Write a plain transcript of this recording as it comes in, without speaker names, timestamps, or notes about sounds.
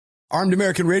Armed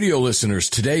American Radio listeners,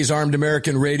 today's Armed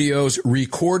American Radio's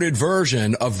recorded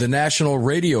version of the national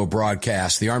radio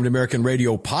broadcast, the Armed American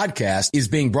Radio podcast, is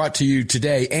being brought to you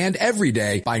today and every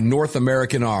day by North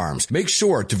American Arms. Make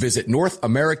sure to visit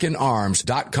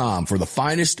NorthAmericanArms.com for the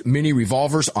finest mini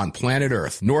revolvers on planet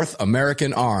Earth.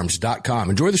 NorthAmericanArms.com.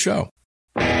 Enjoy the show.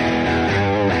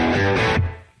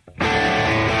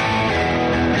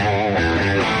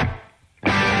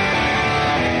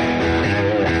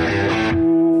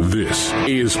 This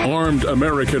is Armed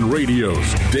American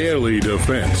Radio's Daily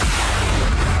Defense.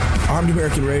 Armed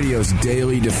American Radio's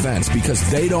Daily Defense, because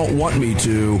they don't want me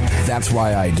to, that's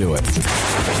why I do it.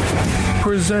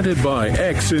 Presented by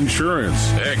X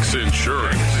Insurance. X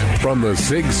Insurance. From the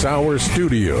Sig Sauer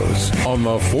Studios on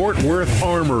the Fort Worth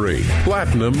Armory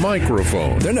Platinum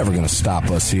Microphone. They're never going to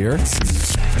stop us here.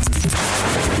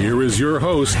 Here is your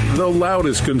host, the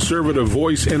loudest conservative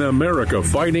voice in America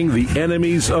fighting the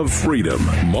enemies of freedom,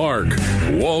 Mark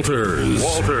Walters.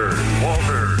 Walters.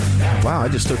 Wow, I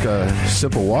just took a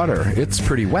sip of water. It's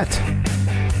pretty wet.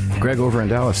 Greg over in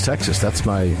Dallas, Texas. That's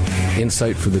my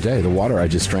insight for the day. The water I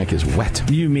just drank is wet.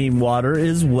 You mean water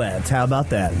is wet. How about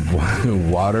that?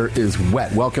 Water is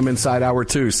wet. Welcome inside Hour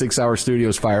 2. 6 Hour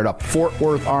Studios fired up. Fort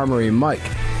Worth Armory. Mike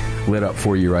lit up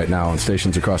for you right now on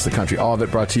stations across the country. All of it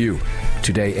brought to you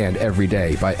today and every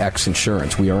day by X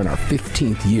Insurance. We are in our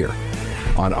 15th year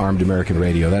on Armed American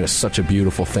Radio. That is such a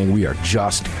beautiful thing. We are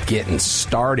just getting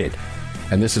started.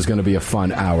 And this is going to be a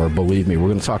fun hour, believe me. We're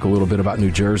going to talk a little bit about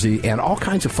New Jersey and all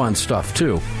kinds of fun stuff,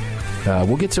 too.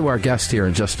 We'll get to our guest here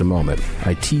in just a moment.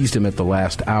 I teased him at the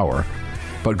last hour.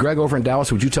 But Greg over in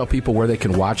Dallas, would you tell people where they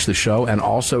can watch the show and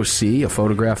also see a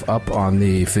photograph up on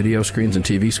the video screens and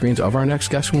TV screens of our next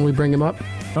guest when we bring him up?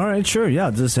 All right, sure. Yeah,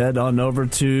 just head on over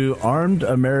to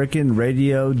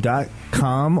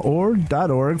armedamericanradio.com or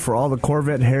 .org for all the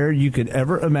Corvette hair you could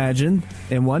ever imagine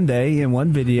in one day, in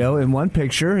one video, in one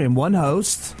picture, in one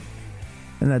host.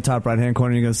 In that top right-hand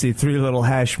corner, you're going to see 3 little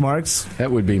hash marks. That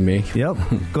would be me. Yep.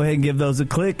 Go ahead and give those a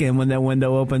click, and when that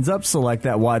window opens up, select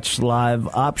that Watch Live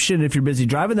option. If you're busy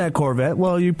driving that Corvette,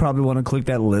 well, you probably want to click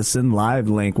that Listen Live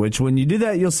link, which when you do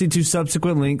that, you'll see 2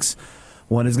 subsequent links.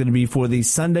 One is going to be for the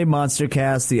Sunday Monster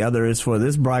Cast. The other is for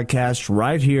this broadcast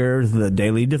right here, the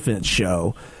Daily Defense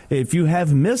Show. If you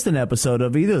have missed an episode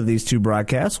of either of these 2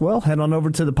 broadcasts, well, head on over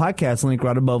to the podcast link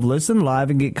right above Listen Live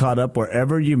and get caught up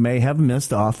wherever you may have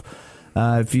missed off.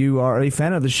 If you are a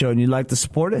fan of the show and you'd like to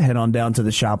support it, head on down to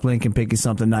the shop link and pick you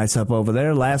something nice up over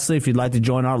there. Lastly, if you'd like to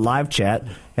join our live chat,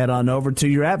 head on over to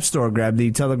your app store, grab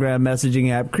the Telegram messaging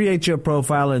app, create your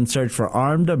profile, and search for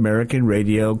Armed American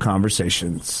Radio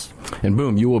Conversations. And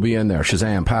boom, you will be in there.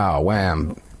 Shazam, pow,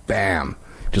 wham, bam.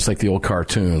 Just like the old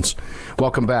cartoons.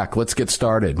 Welcome back. Let's get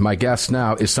started. My guest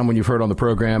now is someone you've heard on the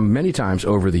program many times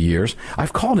over the years.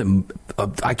 I've called him,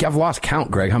 I've lost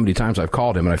count, Greg, how many times I've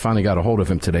called him, and I finally got a hold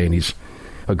of him today, and he's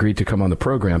agreed to come on the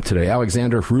program today.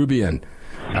 Alexander Rubian.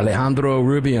 Alejandro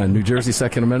Rubian, New Jersey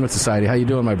Second Amendment Society. How you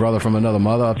doing, my brother from another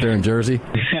mother up there in Jersey?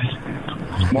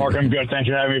 Mark, I'm good. Thanks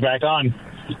for having me back on.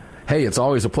 Hey, it's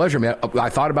always a pleasure, man. I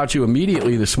thought about you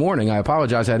immediately this morning. I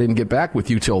apologize I didn't get back with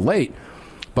you till late.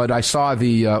 But I saw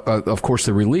of course,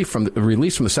 the release from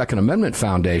the Second Amendment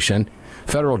Foundation.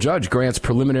 Federal judge grants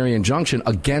preliminary injunction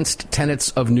against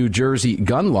tenets of New Jersey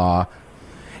gun law.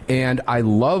 And I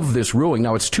love this ruling.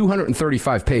 Now, it's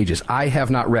 235 pages. I have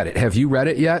not read it. Have you read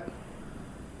it yet?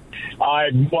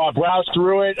 I browsed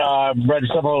through it, read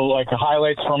several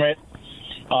highlights from it.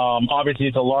 Obviously,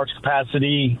 it's a large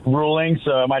capacity ruling,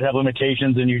 so it might have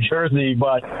limitations in New Jersey.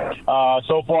 But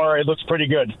so far, it looks pretty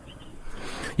good.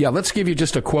 Yeah, let's give you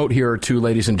just a quote here or two,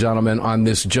 ladies and gentlemen, on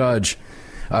this judge,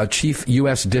 Chief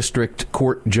U.S. District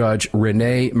Court Judge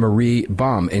Renee Marie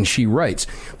Baum, and she writes,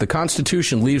 "The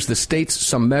Constitution leaves the states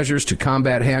some measures to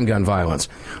combat handgun violence,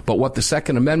 but what the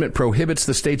Second Amendment prohibits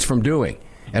the states from doing,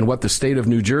 and what the state of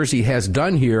New Jersey has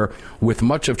done here with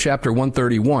much of Chapter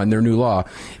 131, their new law,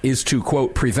 is to,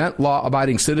 quote, prevent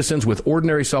law-abiding citizens with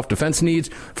ordinary self-defense needs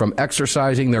from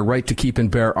exercising their right to keep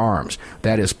and bear arms.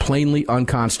 That is plainly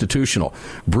unconstitutional.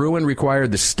 Bruen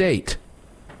required the state,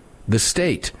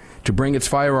 to bring its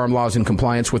firearm laws in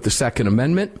compliance with the Second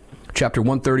Amendment. Chapter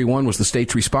 131 was the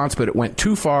state's response, but it went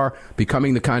too far,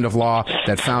 becoming the kind of law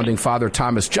that founding Father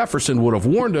Thomas Jefferson would have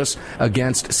warned us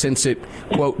against, since it,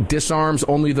 quote, disarms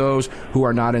only those who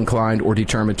are not inclined or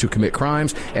determined to commit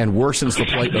crimes and worsens the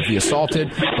plight of the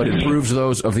assaulted, but improves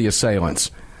those of the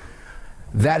assailants."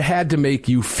 That had to make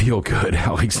you feel good,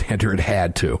 Alexander. It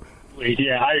had to.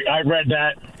 Yeah, I read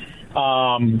that,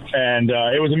 and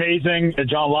it was amazing.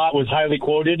 John Lott was highly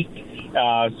quoted.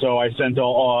 So I sent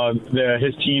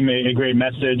his team a great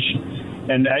message,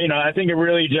 And, I think it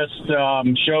really just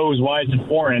shows why it's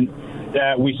important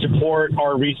that we support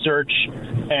our research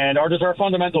and our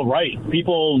fundamental right.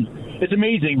 It's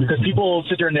amazing because people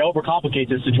sit there and they overcomplicate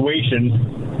this situation.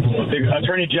 The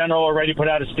Attorney General already put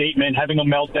out a statement having a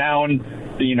meltdown,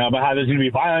 about how there's going to be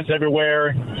violence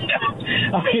everywhere.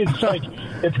 I mean,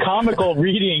 it's comical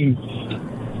reading,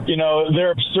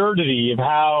 their absurdity of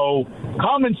how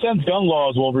common sense gun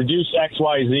laws will reduce X,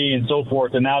 Y, Z, and so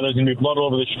forth, and now there's going to be blood all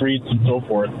over the streets and so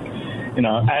forth.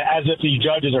 As if these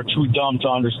judges are too dumb to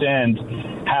understand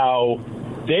how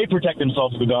they protect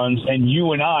themselves with guns, and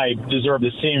you and I deserve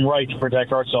the same right to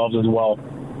protect ourselves as well.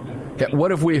 Yeah,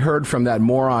 what have we heard from that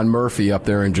moron Murphy up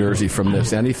there in Jersey from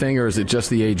this? Anything, or is it just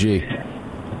the AG?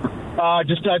 I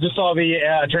just saw the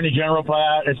Attorney General put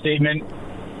out a statement,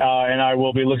 and I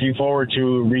will be looking forward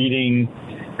to reading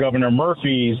Governor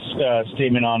Murphy's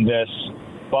statement on this.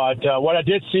 But what I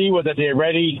did see was that they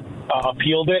already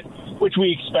appealed it, which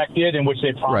we expected and which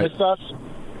they promised us.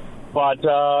 But,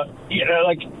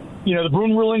 the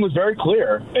Bruen ruling was very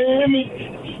clear. I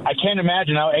mean, I can't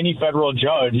imagine how any federal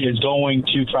judge is going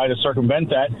to try to circumvent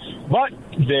that. But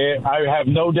I have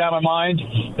no doubt in my mind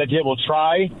that they will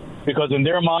try, because in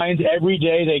their minds, every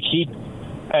day they keep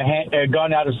a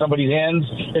gun out of somebody's hands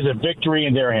is a victory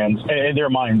in their hands, in their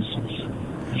minds.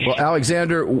 Well,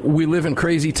 Alexander, we live in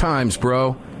crazy times,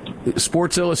 bro.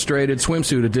 Sports Illustrated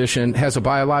swimsuit edition has a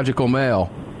biological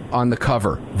male on the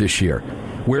cover this year.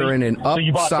 We're in an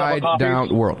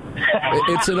upside-down world.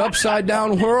 It's an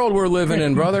upside-down world we're living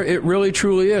in, brother. It really,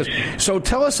 truly is. So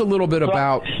tell us a little bit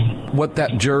about what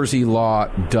that Jersey law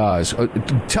does.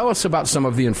 Tell us about some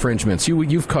of the infringements.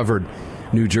 You've covered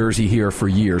New Jersey here for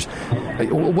years.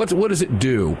 What does it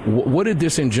do? What did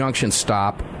this injunction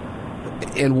stop?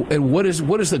 And what is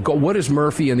the goal? What is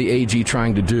Murphy and the AG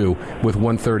trying to do with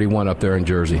 131 up there in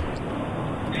Jersey?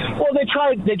 Well, they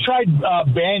tried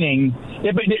banning.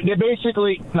 They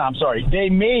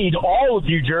made all of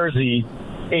New Jersey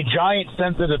a giant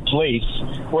sensitive place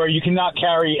where you cannot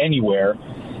carry anywhere.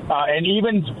 And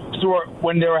even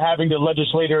when they were having the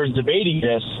legislators debating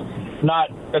this,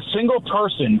 not a single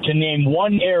person can name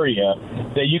one area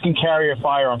that you can carry a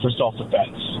firearm for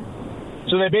self-defense.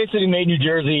 So they basically made New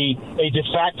Jersey a de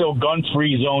facto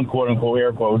gun-free zone, quote-unquote,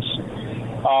 air quotes.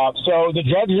 So the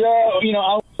judge,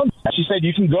 she said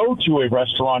you can go to a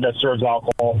restaurant that serves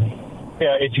alcohol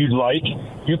if you'd like.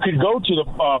 You could go to the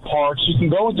parks. You can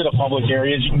go into the public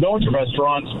areas. You can go into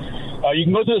restaurants. You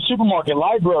can go to the supermarket,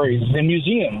 libraries, and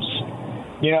museums,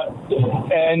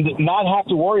 and not have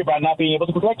to worry about not being able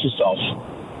to protect yourself.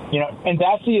 And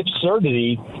that's the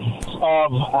absurdity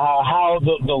of how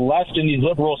the left and these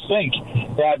liberals think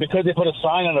that because they put a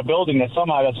sign on a building that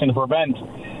somehow that's going to prevent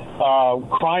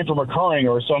crime from occurring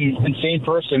or some insane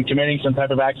person committing some type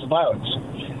of acts of violence.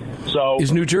 So,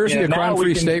 is New Jersey a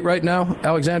crime-free state right now,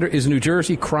 Alexander? Is New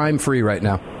Jersey crime-free right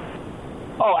now?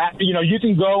 Oh, you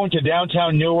can go into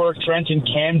downtown Newark, Trenton,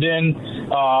 Camden,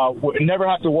 never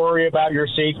have to worry about your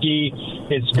safety.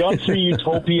 It's gun-free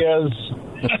utopias.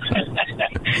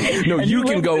 No, you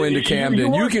can go into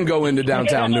Camden. You can go into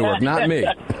downtown Newark, not me.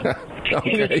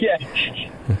 Okay.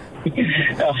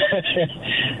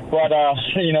 But,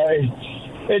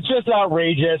 it's just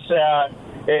outrageous.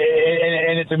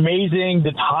 And it's amazing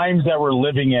the times that we're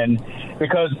living in,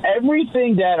 because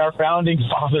everything that our founding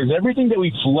fathers, everything that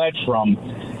we fled from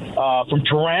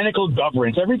tyrannical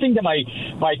governance, everything that my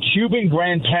Cuban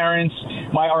grandparents,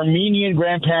 my Armenian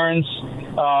grandparents,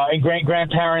 and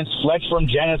great-grandparents fled from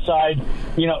genocide,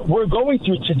 we're going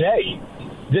through today.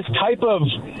 This type of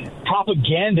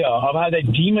propaganda of how they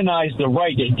demonize the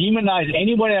right, they demonize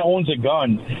anyone that owns a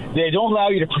gun, they don't allow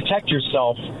you to protect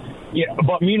yourself. Yeah,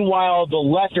 but meanwhile, the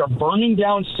left are burning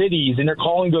down cities, and they're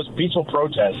calling those peaceful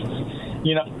protests.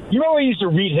 You always used to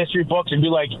read history books and be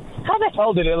like, how the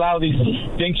hell did it allow these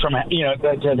things to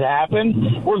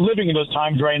happen? We're living in those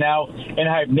times right now, and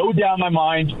I have no doubt in my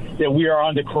mind that we are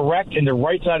on the correct and the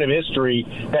right side of history,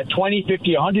 that 20,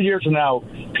 50, 100 years from now,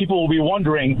 people will be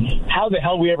wondering how the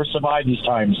hell we ever survived these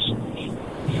times.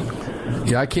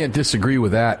 Yeah, I can't disagree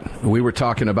with that. We were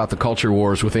talking about the culture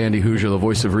wars with Andy Hoosier, the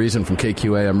voice of reason from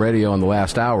KQAM Radio in the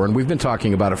last hour, and we've been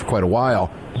talking about it for quite a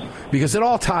while because it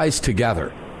all ties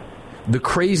together. The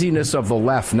craziness of the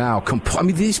left now,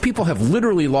 these people have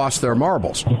literally lost their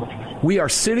marbles. We are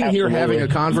sitting here having a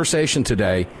conversation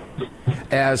today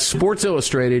as Sports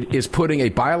Illustrated is putting a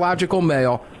biological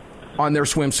male on their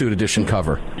swimsuit edition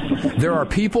cover. There are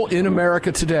people in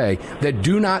America today that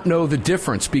do not know the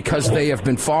difference because they have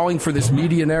been falling for this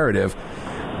media narrative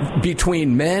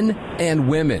between men and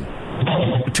women.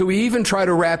 To even try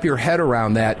to wrap your head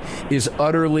around that is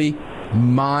utterly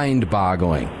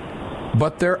mind-boggling.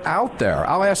 but they're out there.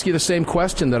 I'll ask you the same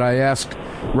question that I asked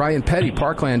Ryan Petty,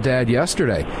 Parkland Dad,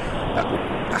 yesterday.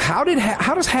 How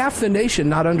does half the nation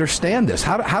not understand this?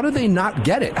 How do they not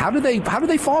get it? How do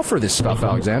they fall for this stuff,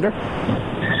 Alexander?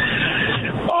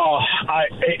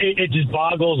 It just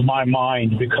boggles my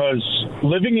mind, because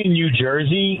living in New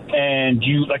Jersey, and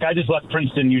I just left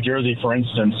Princeton, New Jersey, for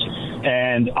instance,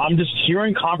 and I'm just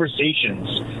hearing conversations,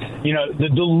 the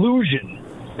delusion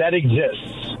that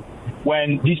exists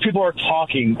when these people are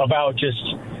talking about just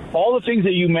all the things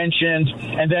that you mentioned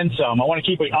and then some. I want to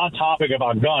keep it on topic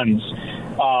about guns,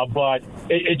 but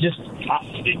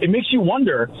it makes you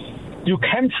wonder, do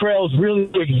chemtrails really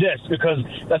exist? Because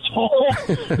that's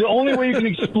the only way you can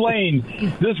explain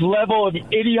this level of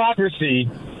idiocracy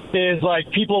is like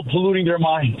people polluting their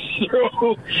minds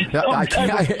through. I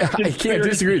can't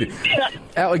disagree with you.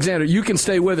 Alexander, you can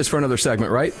stay with us for another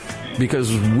segment, right?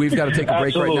 Because we've got to take a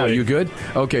break right now. You good?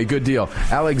 Okay, good deal.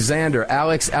 Alex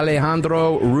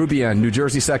Alejandro Rubian, New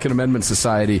Jersey Second Amendment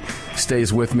Society,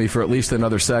 stays with me for at least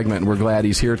another segment, and we're glad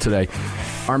he's here today.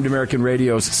 Armed American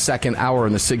Radio's second hour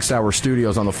in the Sig Sauer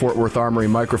studios on the Fort Worth Armory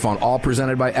microphone, all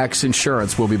presented by X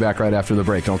Insurance. We'll be back right after the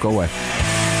break. Don't go away.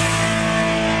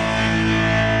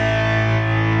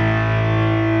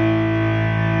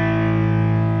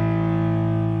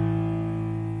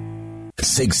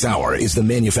 Sig Sauer is the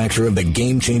manufacturer of the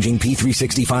game-changing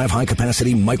P365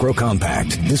 high-capacity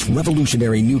micro-compact. This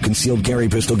revolutionary new concealed carry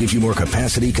pistol gives you more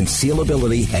capacity,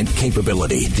 concealability, and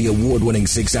capability. The award-winning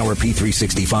Sig Sauer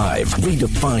P365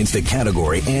 redefines the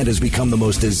category and has become the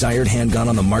most desired handgun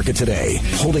on the market today.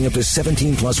 Holding up to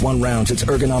 17+1 rounds, its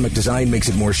ergonomic design makes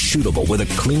it more shootable with a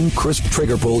clean, crisp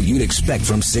trigger pull you'd expect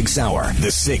from Sig Sauer.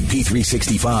 The Sig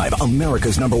P365,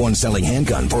 America's #1 selling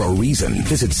handgun for a reason.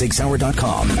 Visit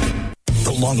SigSauer.com.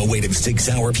 The long-awaited Sig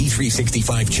Sauer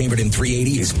P365 chambered in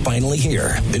 .380 is finally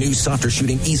here. The new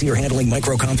softer-shooting, easier-handling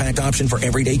micro-compact option for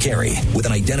everyday carry. With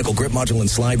an identical grip module and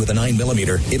slide with a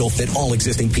 9mm, it'll fit all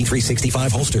existing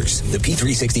P365 holsters. The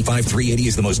P365 .380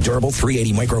 is the most durable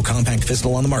 .380 micro-compact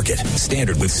pistol on the market.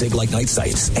 Standard with SIG-like night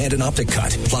sights and an optic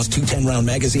cut, plus 2 10-round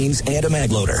magazines and a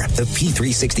mag loader. The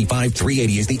P365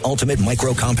 .380 is the ultimate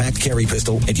micro-compact carry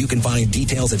pistol, and you can find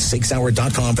details at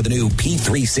SigSauer.com for the new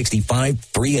P365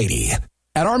 .380.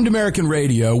 At Armed American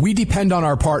Radio, we depend on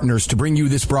our partners to bring you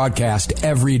this broadcast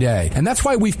every day. And that's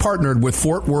why we've partnered with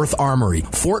Fort Worth Armory.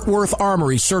 Fort Worth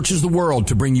Armory searches the world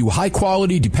to bring you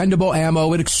high-quality, dependable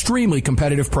ammo at extremely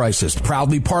competitive prices.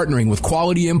 Proudly partnering with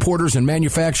quality importers and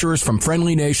manufacturers from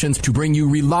friendly nations to bring you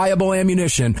reliable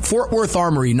ammunition, Fort Worth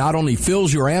Armory not only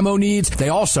fills your ammo needs, they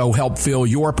also help fill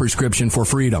your prescription for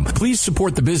freedom. Please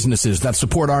support the businesses that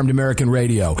support Armed American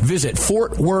Radio. Visit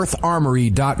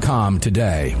FortWorthArmory.com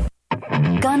today.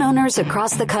 Gun owners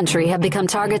across the country have become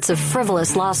targets of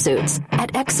frivolous lawsuits.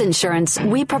 At X Insurance,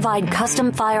 we provide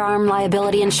custom firearm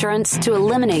liability insurance to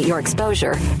eliminate your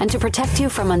exposure and to protect you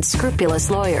from unscrupulous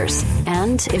lawyers.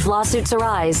 And if lawsuits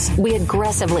arise, we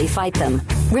aggressively fight them.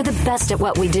 We're the best at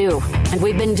what we do, and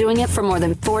we've been doing it for more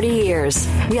than 40 years.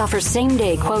 We offer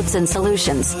same-day quotes and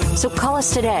solutions. So call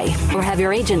us today or have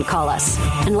your agent call us,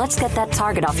 and let's get that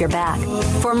target off your back.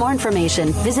 For more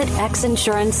information, visit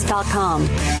xinsurance.com.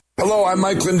 Hello, I'm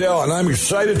Mike Lindell, and I'm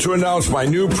excited to announce my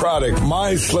new product,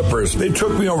 My Slippers. They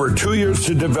took me over 2 years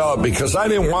to develop because I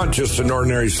didn't want just an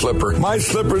ordinary slipper. My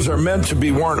slippers are meant to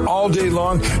be worn all day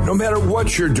long, no matter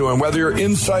what you're doing, whether you're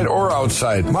inside or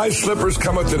outside. My slippers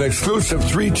come with an exclusive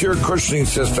 3-tier cushioning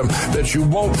system that you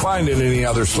won't find in any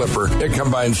other slipper. It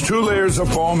combines 2 layers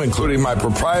of foam, including my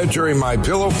proprietary My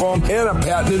Pillow foam and a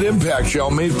patented impact gel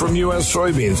made from U.S.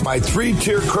 soybeans. My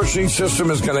 3-tier cushioning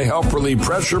system is going to help relieve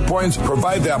pressure points,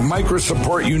 provide that micro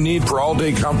support you need for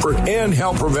all-day comfort, and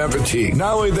help prevent fatigue.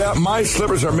 Not only that, My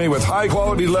Slippers are made with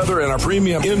high-quality leather and a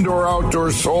premium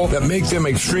indoor-outdoor sole that make them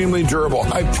extremely durable.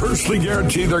 I personally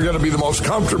guarantee they're going to be the most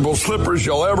comfortable slippers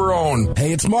you'll ever own.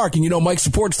 Hey, it's Mark, and you know Mike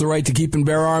supports the right to keep and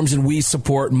bear arms, and we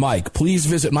support Mike. Please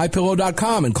visit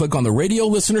MyPillow.com and click on the radio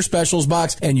listener specials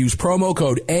box and use promo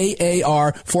code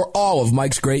AAR for all of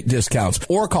Mike's great discounts.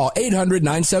 Or call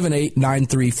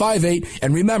 800-978-9358,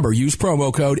 and remember, use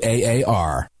promo code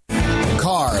AAR.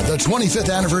 Car, the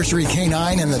 25th anniversary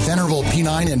K9 and the venerable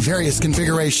P9 in various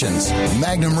configurations.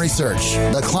 Magnum Research,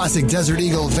 the classic Desert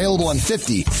Eagle available in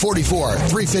 50, 44,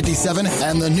 357,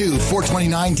 and the new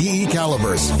 429 DE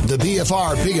calibers. The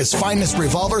BFR biggest finest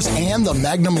revolvers and the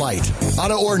Magnum Light.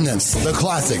 Auto Ordnance, the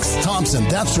classics. Thompson,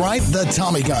 that's right, the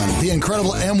Tommy gun, the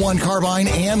incredible M1 carbine,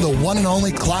 and the one and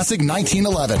only classic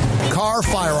 1911. Car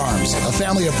Firearms, a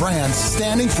family of brands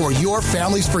standing for your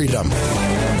family's freedom.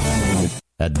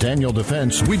 At Daniel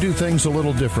Defense, we do things a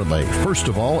little differently. First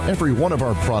of all, every one of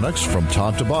our products, from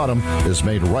top to bottom, is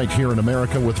made right here in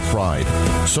America with pride.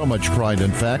 So much pride, in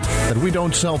fact, that we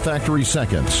don't sell factory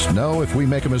seconds. No, if we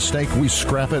make a mistake, we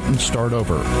scrap it and start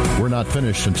over. We're not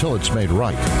finished until it's made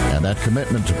right. And that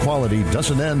commitment to quality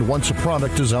doesn't end once a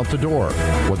product is out the door.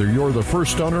 Whether you're the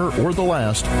first owner or the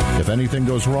last, if anything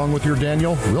goes wrong with your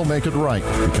Daniel, we'll make it right,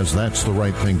 because that's the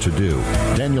right thing to do.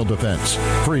 Daniel Defense.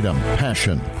 Freedom,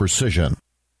 passion, precision.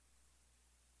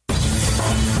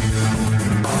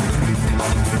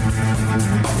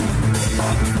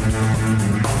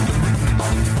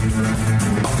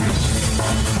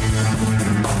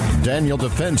 Daniel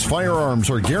Defense firearms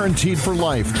are guaranteed for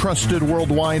life, trusted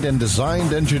worldwide, and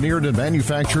designed, engineered, and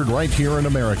manufactured right here in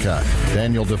America.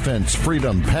 Daniel Defense,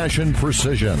 freedom, passion,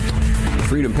 precision.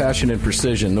 Freedom, passion, and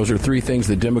precision. Those are three things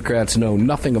that Democrats know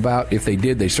nothing about. If they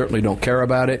did, they certainly don't care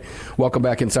about it. Welcome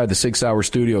back inside the 6 Hour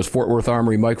Studios. Fort Worth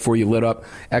Armory, Mike for you, lit up.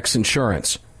 X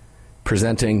Insurance,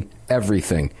 presenting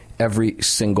everything every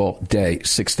single day,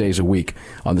 6 days a week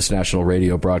on this national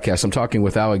radio broadcast. I'm talking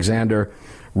with Alexander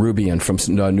Rubian from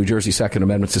New Jersey Second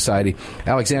Amendment Society.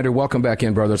 Alexander, welcome back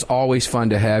in, brother. It's always fun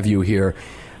to have you here.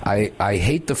 I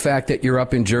hate the fact that you're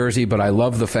up in Jersey, but I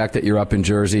love the fact that you're up in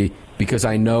Jersey because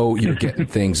I know you're getting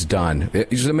things done.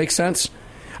 Does it make sense?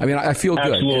 I mean, I feel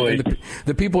good. Absolutely.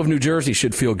 The people of New Jersey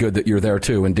should feel good that you're there,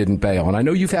 too, and didn't bail. And I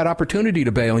know you've had opportunity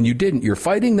to bail, and you didn't. You're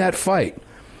fighting that fight.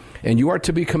 And you are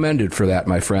to be commended for that,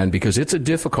 my friend, because it's a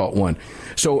difficult one.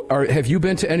 So have you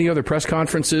been to any other press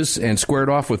conferences and squared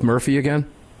off with Murphy again?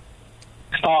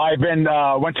 I've been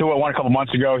went to one a couple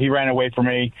months ago. He ran away from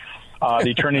me.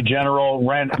 The attorney general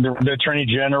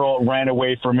ran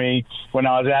away from me when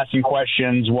I was asking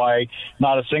questions why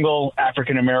not a single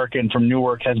African American from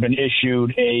Newark has been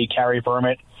issued a carry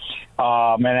permit,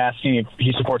 and asking if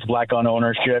he supports black gun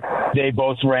ownership. They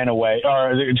both ran away,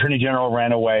 or the attorney general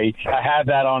ran away. I have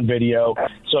that on video.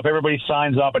 So if everybody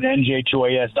signs up at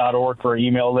nj2as.org for our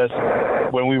email list,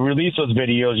 when we release those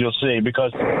videos, you'll see.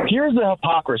 Because here's the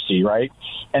hypocrisy, right?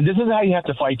 And this is how you have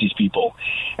to fight these people.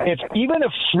 If even a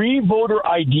free voter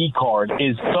ID card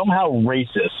is somehow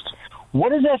racist, what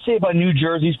does that say about New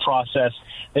Jersey's process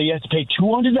that you have to pay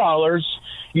 $200?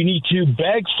 You need to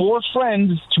beg 4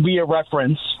 friends to be a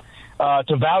reference,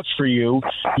 to vouch for you.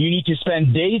 You need to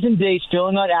spend days and days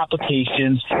filling out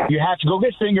applications. You have to go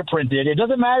get fingerprinted. It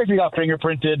doesn't matter if you got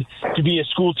fingerprinted to be a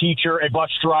school teacher, a bus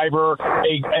driver,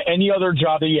 any other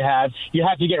job that you have. You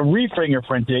have to get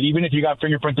re-fingerprinted, even if you got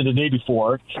fingerprinted the day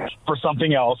before for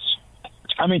something else.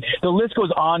 I mean, the list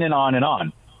goes on and on and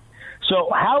on.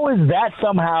 So how is that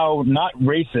somehow not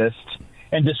racist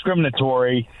and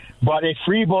discriminatory, but a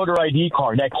free voter ID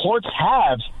card that courts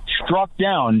have struck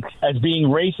down as being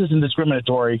racist and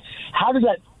discriminatory? How does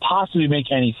that possibly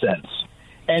make any sense?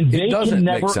 And they can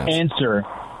never answer.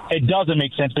 It doesn't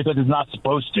make sense because it's not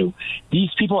supposed to. These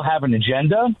people have an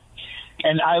agenda,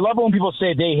 and I love when people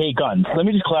say they hate guns. Let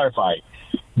me just clarify.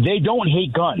 They don't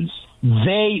hate guns.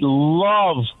 They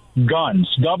love guns.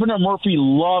 Governor Murphy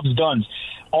loves guns.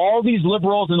 All these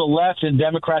liberals in the left and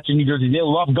Democrats in New Jersey, they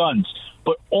love guns,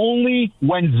 but only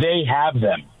when they have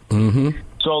them. Mm-hmm.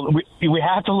 So we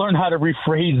have to learn how to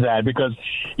rephrase that because,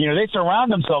 they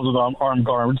surround themselves with armed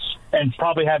guards and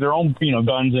probably have their own,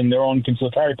 guns and their own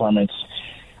concealed carry permits.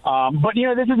 But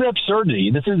this is an absurdity.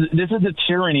 This is the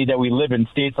tyranny that we live in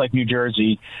states like New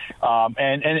Jersey.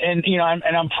 And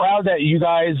I'm proud that you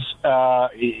guys,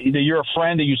 that you're a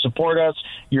friend, that you support us,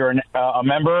 you're a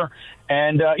member,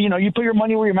 and, you put your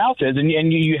money where your mouth is and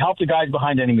you help the guys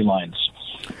behind enemy lines.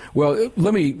 Well,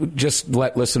 let me just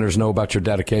let listeners know about your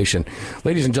dedication.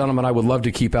 Ladies and gentlemen, I would love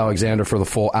to keep Alexander for the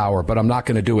full hour, but I'm not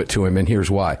going to do it to him, and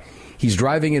here's why. He's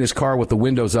driving in his car with the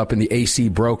windows up and the AC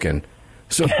broken.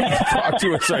 So talk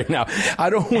to us right now. I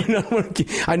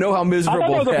know how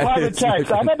miserable that is.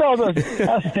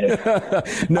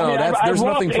 There's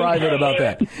nothing private about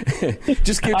that.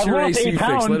 Just get your AC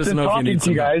fixed. Let us know if you need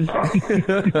some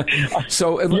help.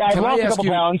 So can I ask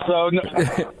you? Pounds,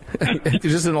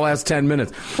 just in the last 10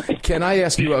 minutes, can I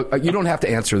ask you? You don't have to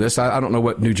answer this. I don't know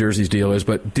what New Jersey's deal is,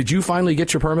 but did you finally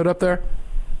get your permit up there?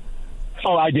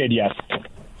 Oh, I did. Yes.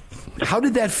 How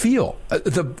did that feel?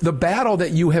 The battle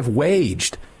that you have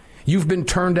waged, you've been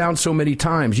turned down so many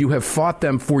times. You have fought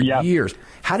them for years.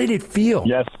 How did it feel?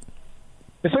 Yes.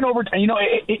 It's been over,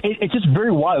 it's just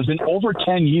very wild. It's been over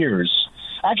 10 years.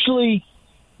 Actually,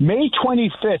 May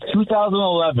 25th,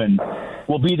 2011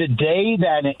 will be the day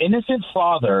that an innocent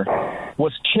father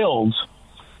was killed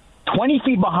 20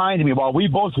 feet behind me while we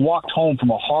both walked home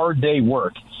from a hard day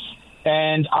work.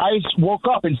 And I woke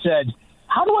up and said,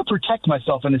 how do I protect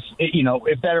myself in this,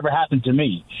 if that ever happened to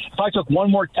me? If I took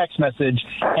one more text message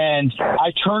and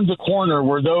I turned the corner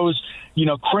where those,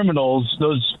 criminals,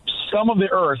 those scum of the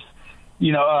earth,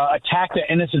 attacked an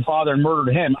innocent father and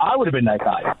murdered him, I would have been that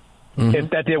guy if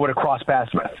that they would have crossed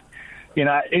paths with.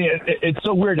 It's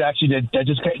so weird actually that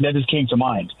just came to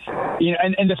mind.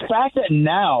 And the fact that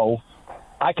now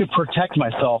I could protect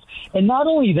myself, and not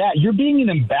only that, you're being an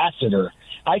ambassador.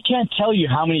 I can't tell you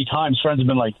how many times friends have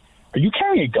been like, "Are you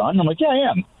carrying a gun?" I'm like, "Yeah,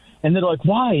 I am." And they're like,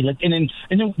 "Why?" And then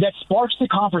that sparks the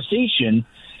conversation,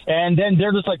 and then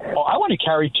they're just like, "Oh, I want to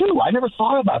carry too. I never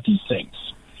thought about these things."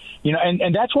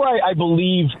 And that's where I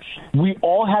believe we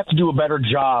all have to do a better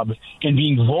job in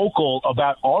being vocal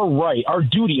about our right, our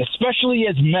duty, especially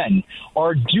as men,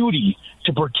 our duty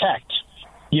to protect,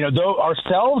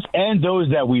 ourselves and those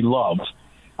that we love.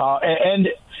 I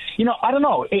don't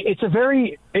know. It's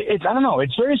very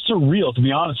surreal, to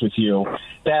be honest with you,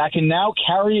 that I can now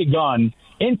carry a gun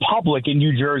in public in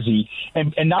New Jersey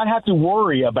and not have to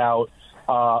worry about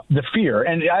the fear.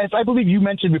 And I believe you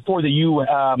mentioned before that you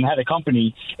had a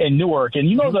company in Newark, and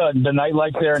the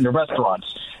nightlife there and the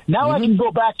restaurants. Now I can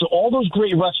go back to all those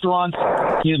great restaurants,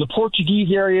 the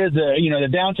Portuguese areas, the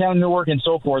downtown Newark and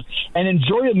so forth, and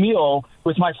enjoy a meal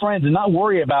with my friends and not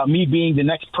worry about me being the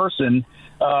next person,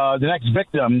 the next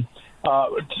victim,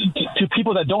 to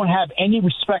people that don't have any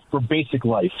respect for basic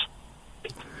life.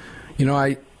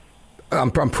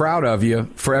 I'm proud of you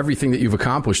for everything that you've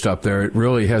accomplished up there. It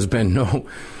really has been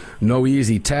no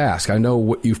easy task. I know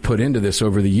what you've put into this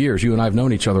over the years. You and I have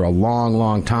known each other a long,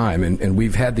 long time, and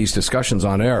we've had these discussions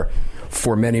on air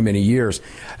for many, many years.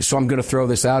 So I'm going to throw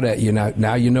this out at you now.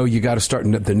 Now you got to start.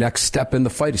 The next step in the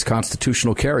fight is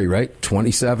constitutional carry, right?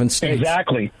 27 states.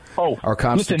 Exactly. Our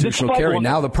constitutional carry.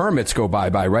 Now the permits go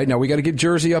bye-bye, right? Now we got to get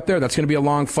Jersey up there. That's going to be a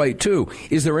long fight, too.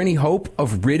 Is there any hope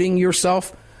of ridding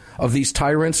yourself of these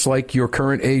tyrants like your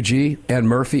current AG, Ed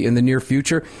Murphy, in the near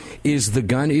future? Is the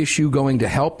gun issue going to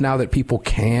help now that people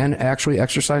can actually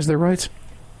exercise their rights?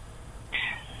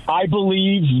 I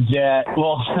believe that,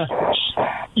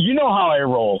 you know how I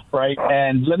roll, right?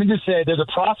 And let me just say, there's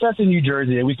a process in New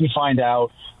Jersey that we can find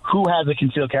out who has a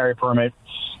concealed carry permit.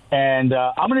 And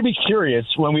I'm going to be curious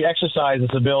when we exercise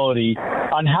this ability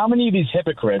on how many of these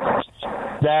hypocrites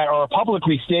that are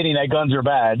publicly stating that guns are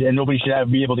bad and nobody should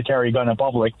be able to carry a gun in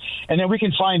public. And then we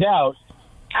can find out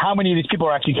how many of these people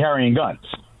are actually carrying guns.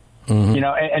 Mm-hmm.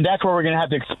 And that's where we're going to have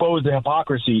to expose the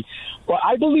hypocrisy. Well,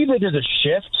 I believe that there's a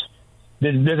shift.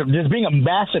 There's being a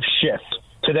massive shift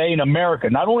today in America,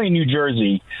 not only in New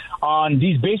Jersey, on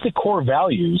these basic core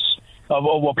values of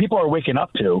what people are waking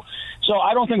up to. So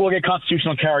I don't think we'll get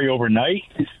constitutional carry overnight,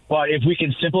 but if we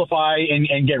can simplify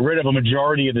and get rid of a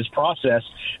majority of this process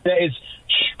that is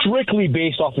strictly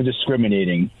based off of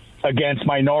discriminating against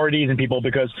minorities and people,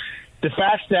 because the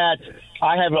fact that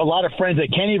I have a lot of friends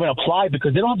that can't even apply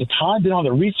because they don't have the time, they don't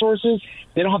have the resources,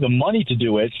 they don't have the money to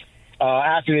do it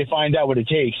after they find out what it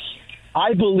takes.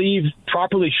 I believe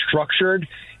properly structured,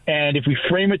 and if we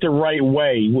frame it the right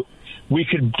way, we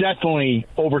could definitely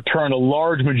overturn a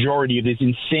large majority of these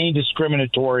insane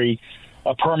discriminatory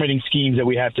permitting schemes that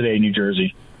we have today in New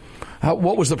Jersey.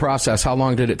 What was the process? How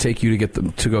long did it take you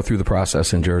to go through the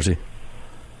process in Jersey?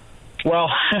 Well,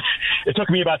 it took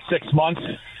me about 6 months,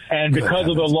 and because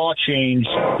of the law change,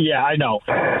 yeah, I know.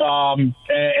 And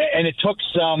it took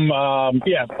some,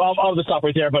 I'll just stop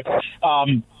right there, but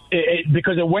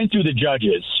because it went through the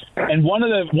judges. And one of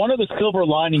the silver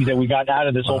linings that we got out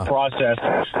of this whole process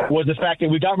was the fact that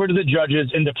we got rid of the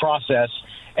judges in the process,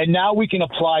 and now we can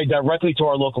apply directly to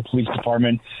our local police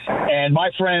department. And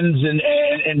my friends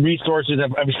and resources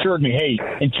have assured me, hey,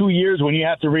 in 2 years when you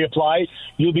have to reapply,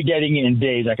 you'll be getting it in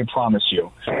days, I can promise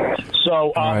you.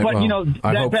 So, right, but,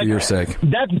 I hope for your sake.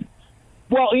 But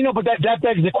that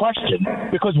begs the question,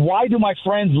 because why do my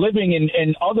friends living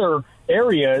in other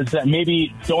areas that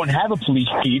maybe don't have a police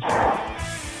chief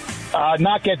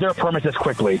not get their permits as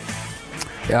quickly?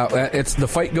 Yeah, the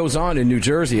fight goes on in New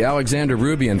Jersey. Alexander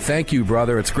Rubian, thank you,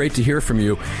 brother. It's great to hear from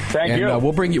you. Thank you.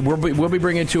 We'll be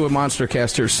bringing to a Monster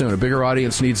Cast here soon. A bigger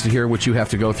audience needs to hear what you have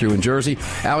to go through in Jersey.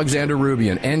 Alexander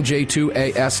Rubian,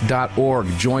 nj2as.org.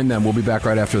 Join them. We'll be back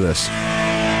right after this.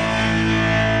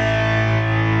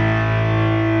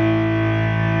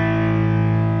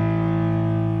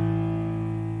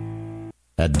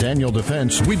 At Daniel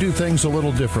Defense, we do things a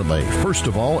little differently. First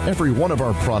of all, every one of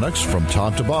our products, from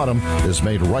top to bottom, is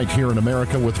made right here in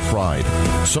America with pride.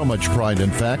 So much pride, in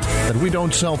fact, that we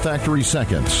don't sell factory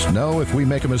seconds. No, if we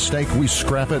make a mistake, we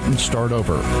scrap it and start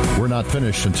over. We're not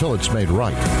finished until it's made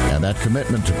right. And that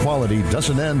commitment to quality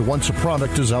doesn't end once a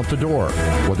product is out the door.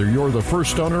 Whether you're the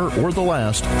first owner or the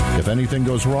last, if anything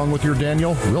goes wrong with your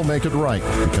Daniel, we'll make it right,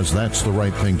 because that's the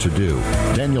right thing to do.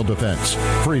 Daniel Defense.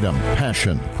 Freedom,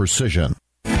 passion, precision.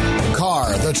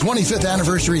 Car, the 25th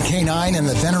anniversary K9 and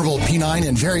the venerable P9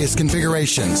 in various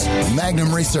configurations.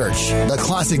 Magnum Research, the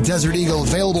classic Desert Eagle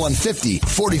available in 50,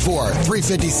 44,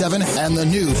 357, and the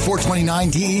new 429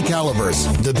 DE calibers.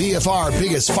 The BFR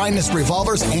biggest, finest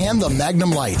revolvers, and the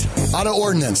Magnum Light. Auto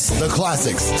Ordnance, the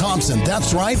classics. Thompson,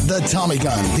 that's right, the Tommy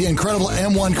gun, the incredible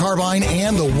M1 carbine,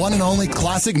 and the one and only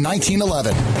classic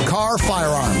 1911. Car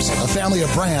Firearms, a family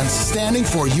of brands standing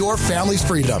for your family's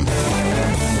freedom.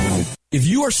 If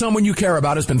you or someone you care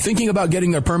about has been thinking about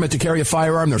getting their permit to carry a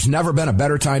firearm, there's never been a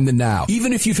better time than now.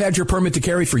 Even if you've had your permit to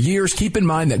carry for years, keep in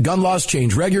mind that gun laws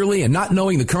change regularly, and not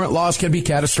knowing the current laws can be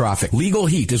catastrophic. Legal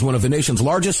Heat is one of the nation's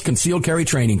largest concealed carry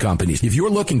training companies. If you're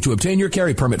looking to obtain your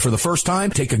carry permit for the first time,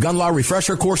 take a gun law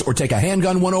refresher course or take a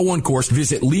handgun 101 course,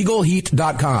 visit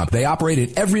LegalHeat.com. They operate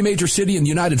in every major city in the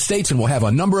United States and will have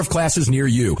a number of classes near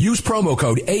you. Use promo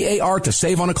code AAR to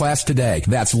save on a class today.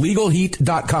 That's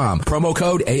LegalHeat.com. Promo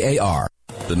code AAR.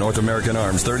 The North American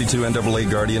Arms 32 NAA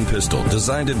Guardian pistol,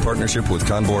 designed in partnership with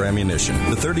Conbor Ammunition.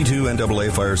 The 32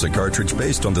 NAA fires a cartridge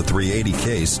based on the 380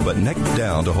 case, but necked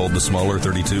down to hold the smaller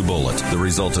 32 bullet. The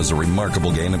result is a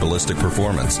remarkable gain in ballistic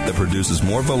performance that produces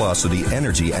more velocity,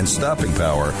 energy, and stopping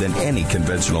power than any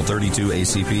conventional 32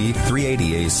 ACP,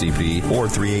 380 ACP, or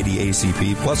 380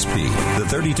 ACP plus P. The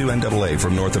 32 NAA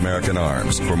from North American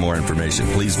Arms. For more information,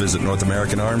 please visit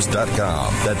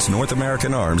NorthAmericanArms.com. That's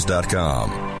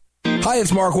NorthAmericanArms.com. Hi,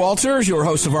 it's Mark Walters, your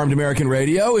host of Armed American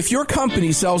Radio. If your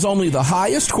company sells only the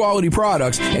highest quality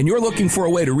products and you're looking for a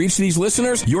way to reach these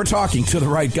listeners, you're talking to the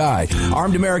right guy.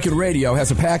 Armed American Radio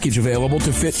has a package available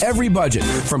to fit every budget,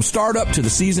 from startup to the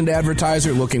seasoned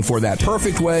advertiser looking for that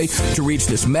perfect way to reach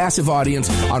this massive audience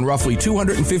on roughly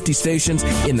 250 stations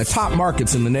in the top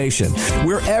markets in the nation.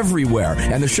 We're everywhere,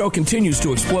 and the show continues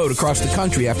to explode across the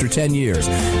country after 10 years.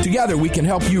 Together, we can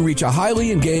help you reach a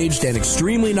highly engaged and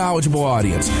extremely knowledgeable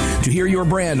audience. To hear your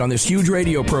brand on this huge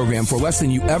radio program for less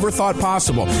than you ever thought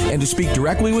possible, and to speak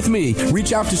directly with me,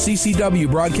 reach out to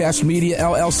CCW Broadcast Media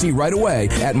LLC right away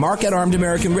at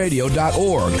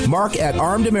mark@armedamericanradio.org.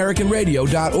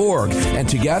 mark@armedamericanradio.org. And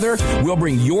together, we'll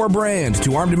bring your brand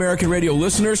to Armed American Radio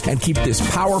listeners and keep this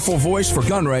powerful voice for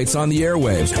gun rights on the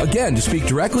airwaves. Again, to speak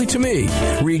directly to me,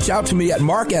 reach out to me at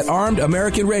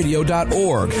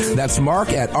mark@armedamericanradio.org. That's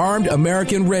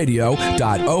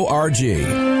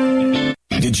mark@armedamericanradio.org.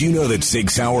 Did you know that Sig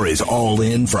Sauer is all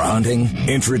in for hunting?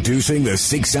 Introducing the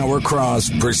Sig Sauer Cross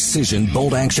Precision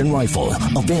Bolt Action Rifle.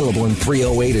 Available in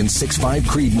 .308 and 6.5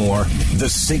 Creedmoor. The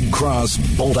Sig Cross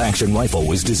Bolt Action Rifle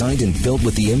was designed and built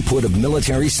with the input of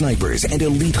military snipers and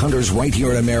elite hunters right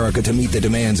here in America to meet the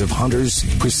demands of hunters,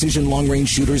 precision long-range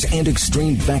shooters, and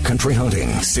extreme backcountry hunting.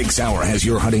 Sig Sauer has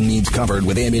your hunting needs covered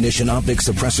with ammunition, optics,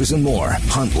 suppressors, and more.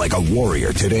 Hunt like a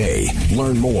warrior today.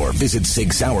 Learn more. Visit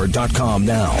SigSauer.com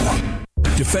now.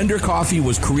 Defender Coffee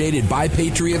was created by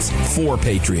patriots for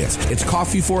patriots. It's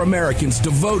coffee for Americans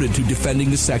devoted to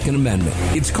defending the Second Amendment.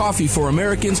 It's coffee for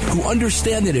Americans who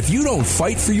understand that if you don't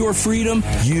fight for your freedom,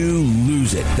 you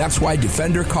lose it. That's why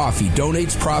Defender Coffee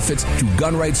donates profits to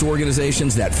gun rights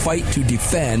organizations that fight to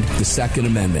defend the Second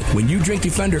Amendment. When you drink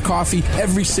Defender Coffee,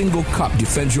 every single cup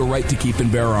defends your right to keep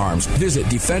and bear arms. Visit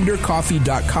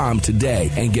DefenderCoffee.com today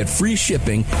and get free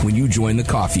shipping when you join the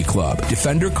coffee club.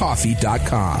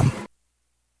 DefenderCoffee.com.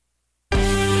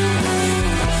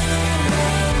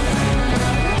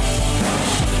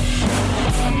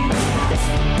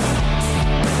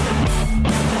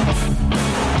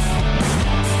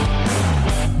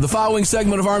 The following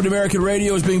segment of Armed American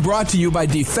Radio is being brought to you by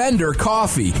Defender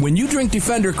Coffee. When you drink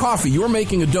Defender Coffee, you're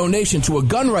making a donation to a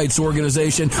gun rights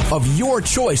organization of your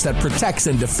choice that protects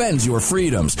and defends your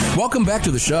freedoms. Welcome back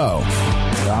to the show.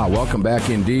 Welcome back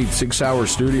indeed. 6 Hour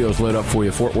Studios lit up for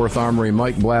you. Fort Worth Armory,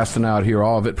 Mike blasting out here.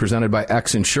 All of it presented by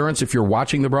X Insurance. If you're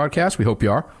watching the broadcast, we hope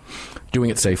you are. Doing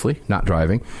it safely, not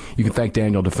driving. You can thank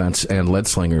Daniel Defense and Lead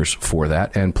Slingers for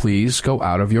that. And please go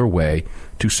out of your way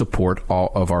to support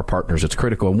all of our partners. It's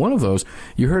critical. And one of those,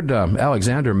 you heard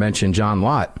Alexander mention John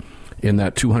Lott in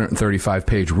that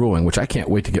 235-page ruling, which I can't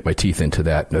wait to get my teeth into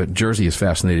that. Jersey has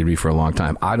fascinated me for a long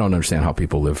time. I don't understand how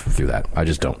people live through that. I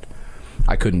just don't.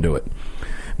 I couldn't do it.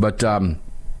 But,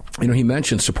 he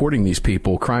mentioned supporting these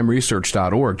people,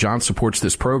 crimeresearch.org. John supports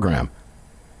this program.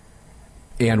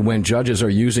 And when judges are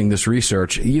using this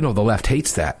research, the left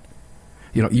hates that.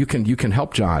 You can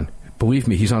help John. Believe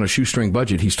me, he's on a shoestring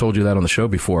budget. He's told you that on the show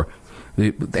before.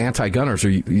 The anti-gunners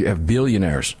you have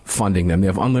billionaires funding them. They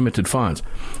have unlimited funds.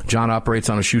 John operates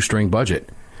on a shoestring budget,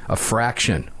 a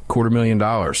fraction,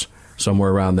 $250,000,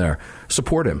 somewhere around there.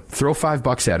 Support him. Throw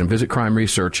 $5 at him. Visit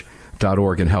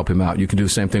crimeresearch.org and help him out. You can do the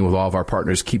same thing with all of our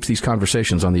partners. Keeps these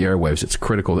conversations on the airwaves. It's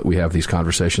critical that we have these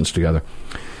conversations together.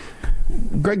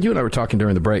 Greg, you and I were talking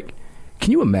during the break.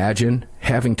 Can you imagine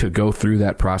having to go through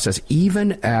that process,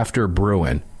 even after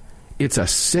Bruen? It's a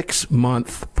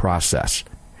 6-month process.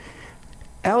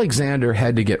 Alexander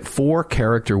had to get 4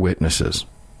 character witnesses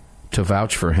to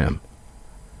vouch for him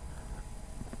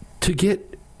to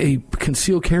get a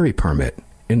concealed carry permit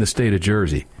in the state of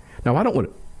Jersey. Now, I don't want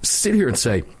to sit here and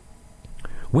say,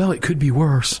 well, it could be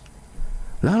worse.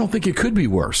 I don't think it could be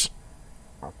worse.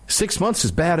 6 months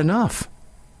is bad enough.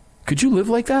 Could you live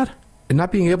like that and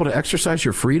not being able to exercise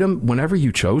your freedom whenever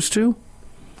you chose to?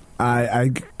 I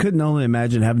couldn't only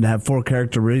imagine having to have 4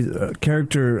 character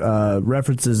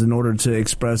references in order to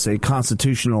express a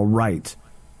constitutional right.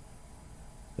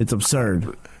 It's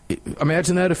absurd.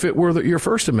 Imagine that if it were your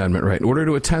First Amendment right. In order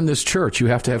to attend this church, you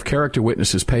have to have character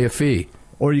witnesses, pay a fee.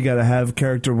 Or you got to have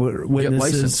character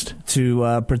witnesses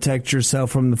to protect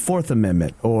yourself from the Fourth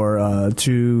Amendment, or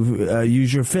to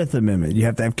use your Fifth Amendment. You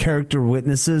have to have character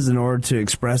witnesses in order to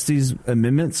express these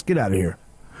amendments. Get out of here.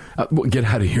 Get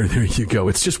out of here. There you go.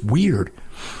 It's just weird.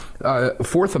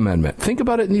 Fourth Amendment. Think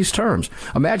about it in these terms.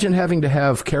 Imagine having to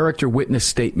have character witness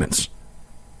statements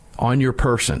on your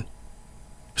person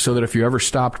so that if you're ever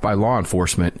stopped by law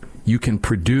enforcement, you can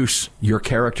produce your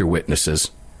character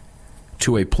witnesses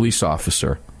to a police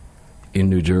officer in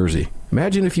New Jersey.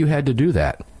 Imagine if you had to do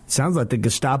that. Sounds like the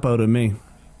Gestapo to me.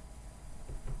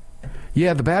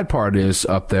 Yeah, the bad part is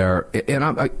up there,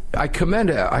 and I commend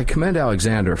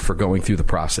Alexander for going through the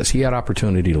process. He had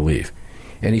opportunity to leave,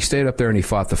 and he stayed up there and he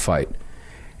fought the fight,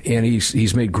 and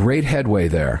he's made great headway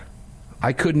there.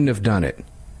 I couldn't have done it.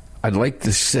 I'd like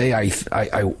to say I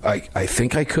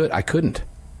think I could. I couldn't.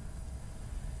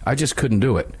 I just couldn't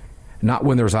do it. Not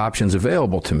when there's options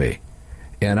available to me,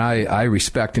 and I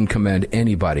respect and commend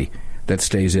anybody that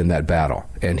stays in that battle,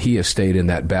 and he has stayed in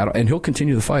that battle, and he'll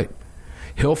continue the fight.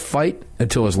 He'll fight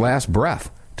until his last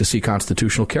breath to see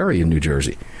constitutional carry in New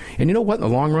Jersey. And you know what? In the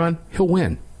long run, he'll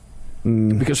win.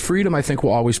 Because freedom, I think,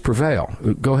 will always prevail.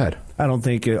 Go ahead. I don't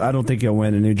think he'll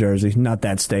win in New Jersey. Not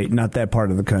that state. Not that part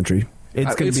of the country.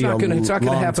 It's not going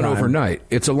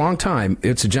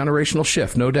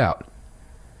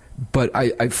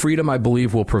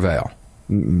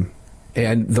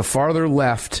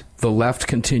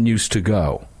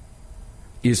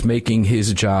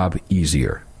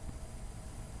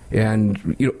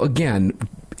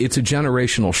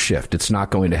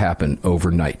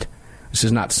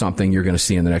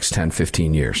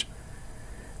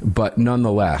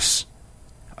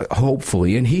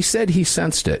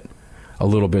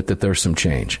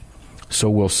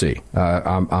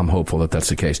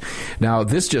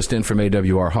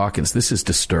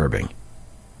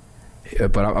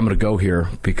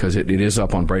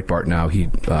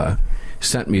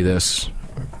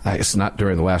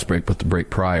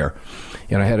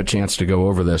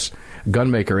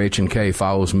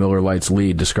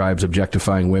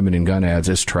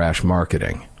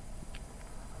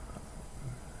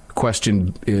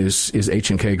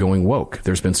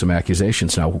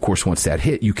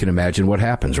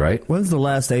When's the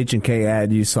last H&K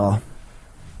ad you saw?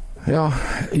 Well,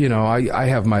 I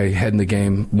have my head in the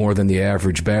game more than the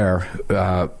average bear,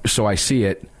 so I see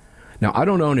it. Now, I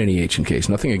don't own any H&Ks.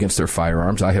 Nothing against their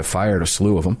firearms. I have fired a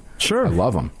slew of them. Sure. I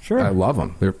love them. Sure. I love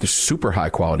them. They're super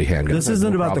high-quality handguns. This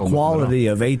isn't about the quality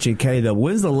of H&K, though.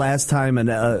 When's the last time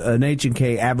an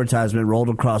H&K advertisement rolled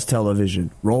across television,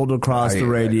 rolled across the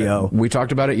radio? We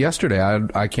talked about it yesterday.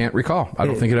 I can't recall. I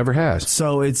don't think it ever has.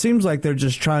 So it seems like they're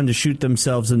just trying to shoot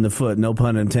themselves in the foot, no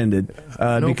pun intended.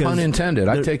 No pun intended.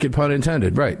 I take it pun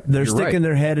intended. Right. They're sticking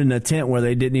their head in a tent where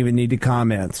they didn't even need to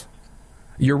comment.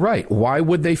 You're right. Why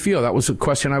would they feel? That was a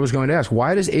question I was going to ask.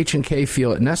 Why does H&K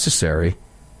feel it necessary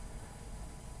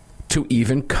to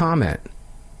even comment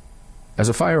as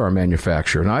a firearm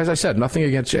manufacturer? Now, as I said, nothing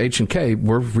against H&K.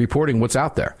 We're reporting what's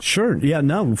out there. Sure. Yeah,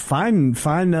 no. Fine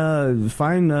gun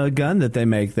that they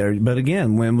make there. But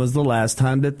again, when was the last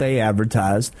time that they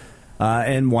advertised?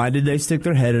 And why did they stick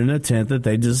their head in a tent that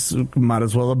they just might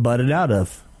as well have butted out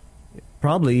of?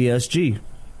 Probably ESG.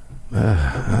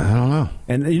 I don't know.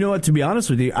 And you know what? To be honest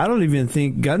with you, I don't even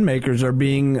think gun makers are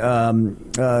being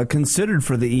considered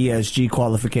for the ESG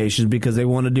qualifications because they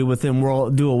want to do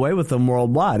away with them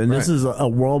worldwide. And this is a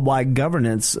worldwide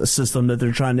governance system that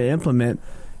they're trying to implement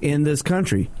in this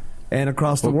country and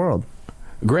across the world.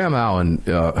 Graham Allen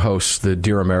hosts the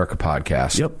Dear America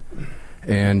podcast. Yep.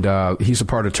 And he's a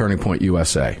part of Turning Point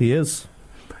USA. He is.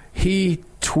 He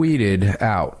tweeted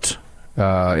out,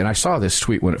 and I saw this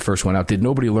tweet when it first went out, did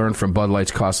nobody learn from Bud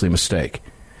Light's costly mistake?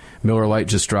 Miller Lite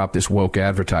just dropped this woke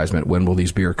advertisement. When will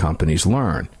these beer companies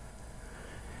learn?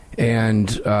 And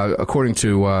according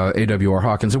to AWR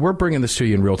Hawkins, and we're bringing this to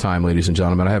you in real time, ladies and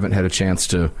gentlemen. I haven't had a chance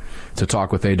to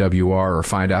talk with AWR or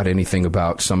find out anything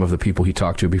about some of the people he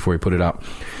talked to before he put it out.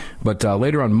 But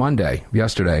later on Monday,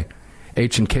 yesterday,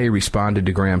 H&K responded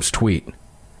to Graham's tweet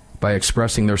by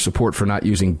expressing their support for not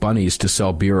using bunnies to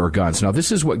sell beer or guns. Now,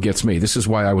 this is what gets me. This is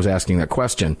why I was asking that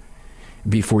question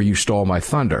before you stole my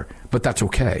thunder. But that's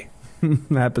okay.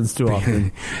 Happens too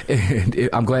often. And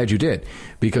I'm glad you did,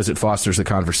 because it fosters the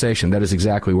conversation. That is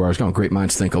exactly where I was going. Great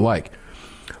minds think alike.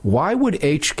 Why would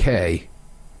HK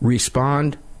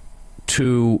respond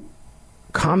to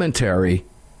commentary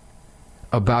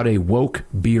about a woke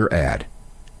beer ad?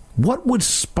 What would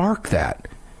spark that?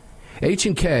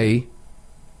 H&K,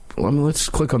 let's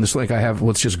click on this link.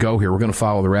 Let's just go here. We're going to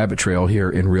follow the rabbit trail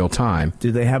here in real time.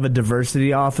 Do they have a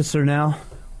diversity officer now?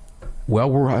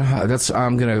 Well, we're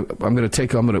going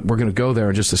to go there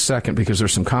in just a second because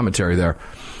there's some commentary there.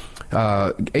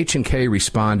 H&K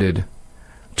responded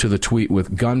to the tweet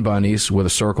with gun bunnies with a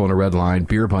circle and a red line,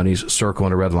 beer bunnies, circle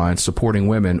and a red line, supporting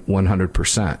women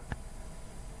 100%.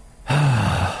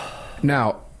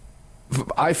 Now,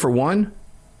 I, for one,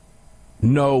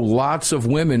 know lots of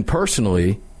women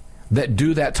personally that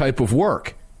do that type of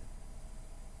work.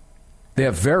 They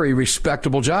have very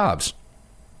respectable jobs.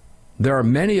 There are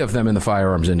many of them in the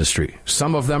firearms industry.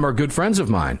 Some of them are good friends of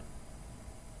mine.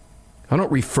 I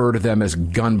don't refer to them as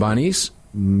gun bunnies.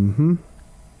 Mm-hmm.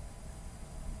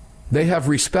 They have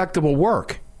respectable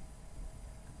work.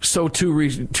 So to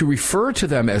refer to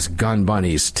them as gun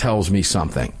bunnies tells me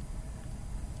something.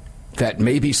 That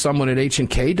maybe someone at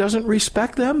H&K doesn't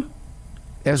respect them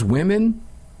as women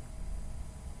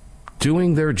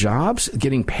doing their jobs,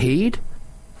 getting paid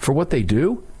for what they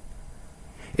do.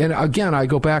 And again, I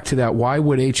go back to that. Why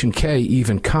would H&K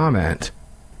even comment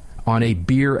on a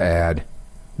beer ad?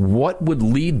 What would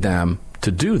lead them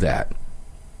to do that?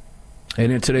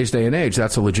 And in today's day and age,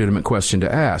 that's a legitimate question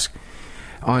to ask.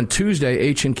 On Tuesday,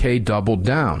 H&K doubled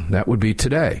down. That would be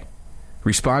today.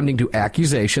 Responding to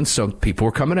accusations, so people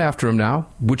are coming after him now,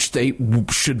 which they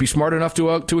should be smart enough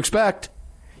to expect.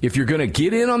 If you're going to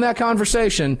get in on that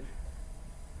conversation,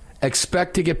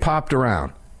 expect to get popped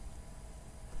around.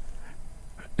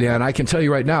 Yeah, and I can tell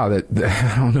you right now that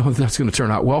I don't know if that's going to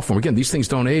turn out well for him. Again, these things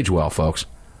don't age well, folks.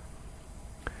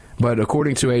 But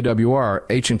according to AWR,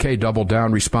 H&K doubled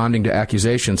down, responding to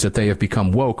accusations that they have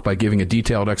become woke by giving a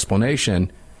detailed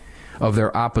explanation of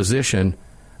their opposition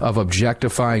of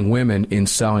objectifying women in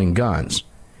selling guns.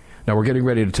 Now, we're getting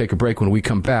ready to take a break. When we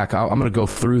come back, I'm going to go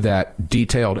through that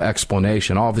detailed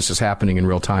explanation. All of this is happening in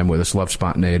real time with us. Love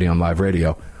spontaneity on live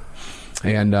radio.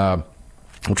 And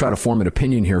we'll try to form an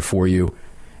opinion here for you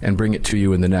and bring it to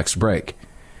you in the next break.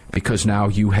 Because now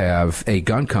you have a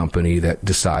gun company that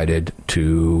decided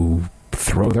to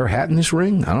throw their hat in this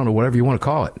ring. I don't know, whatever you want to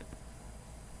call it.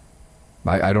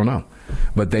 I don't know.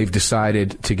 But they've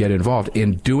decided to get involved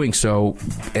in doing so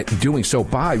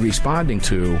by responding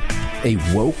to a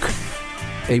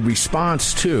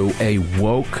response to a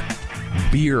woke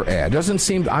beer ad. Doesn't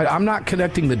seem, I'm not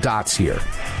connecting the dots here.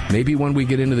 Maybe when we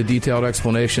get into the detailed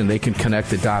explanation, they can connect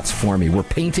the dots for me. We're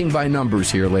painting by numbers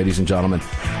here, ladies and gentlemen.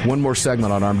 One more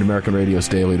segment on Armed American Radio's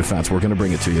Daily Defense. We're going to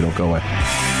bring it to you. Don't go away.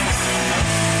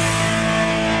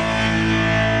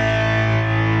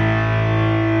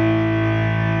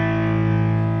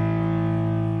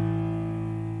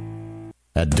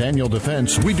 At Daniel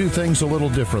Defense, we do things a little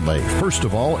differently. First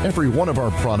of all, every one of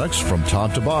our products, from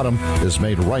top to bottom, is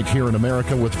made right here in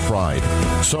America with pride.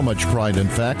 So much pride, in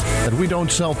fact, that we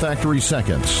don't sell factory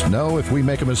seconds. No, if we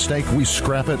make a mistake, we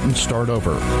scrap it and start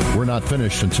over. We're not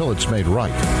finished until it's made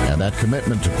right. And that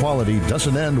commitment to quality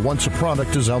doesn't end once a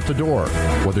product is out the door.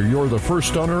 Whether you're the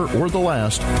first owner or the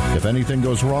last, if anything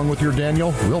goes wrong with your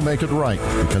Daniel, we'll make it right,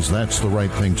 because that's the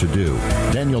right thing to do.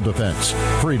 Daniel Defense.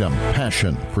 Freedom,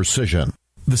 passion, precision.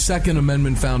 The Second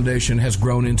Amendment Foundation has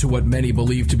grown into what many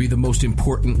believe to be the most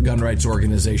important gun rights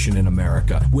organization in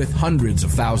America. With hundreds of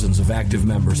thousands of active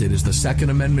members, it is the Second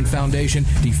Amendment Foundation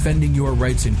defending your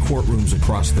rights in courtrooms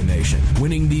across the nation.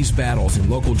 Winning these battles in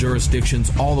local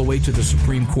jurisdictions all the way to the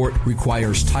Supreme Court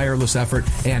requires tireless effort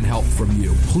and help from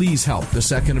you. Please help the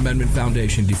Second Amendment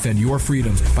Foundation defend your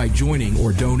freedoms by joining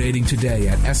or donating today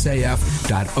at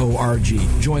saf.org.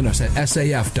 Join us at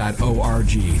saf.org.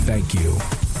 Thank you.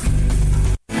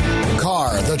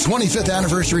 Car, the 25th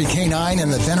anniversary K9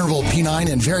 and the venerable P9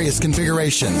 in various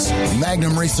configurations.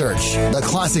 Magnum Research, the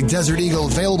classic Desert Eagle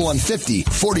available in 50,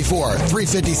 44,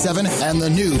 357, and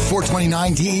the new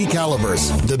 429 DE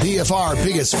calibers. The BFR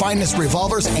biggest finest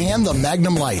revolvers and the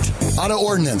Magnum Light. Auto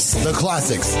Ordnance, the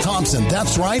classics. Thompson,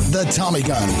 that's right, the Tommy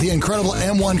gun, the incredible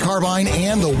M1 carbine,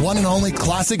 and the one and only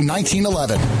classic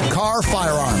 1911. Car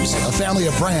Firearms, a family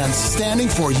of brands standing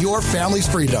for your family's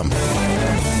freedom.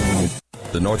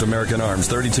 The North American Arms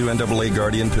 32 NAA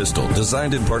Guardian pistol,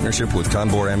 designed in partnership with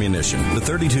Conbor Ammunition. The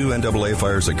 32 NAA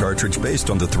fires a cartridge based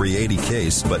on the .380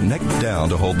 case, but neck down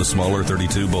to hold the smaller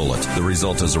 .32 bullet. The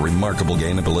result is a remarkable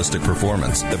gain in ballistic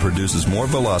performance that produces more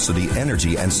velocity,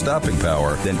 energy, and stopping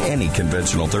power than any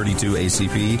conventional .32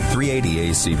 ACP,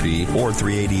 .380 ACP, or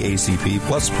 .380 ACP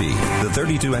plus P. The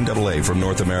 32 NAA from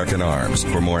North American Arms.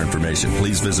 For more information,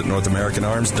 please visit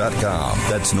NorthAmericanArms.com.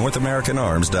 That's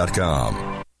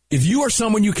NorthAmericanArms.com. If you or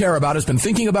someone you care about has been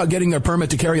thinking about getting their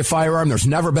permit to carry a firearm, there's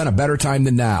never been a better time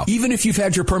than now. Even if you've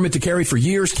had your permit to carry for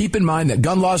years, keep in mind that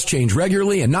gun laws change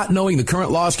regularly, and not knowing the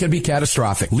current laws can be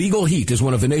catastrophic. Legal Heat is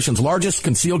one of the nation's largest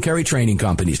concealed carry training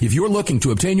companies. If you're looking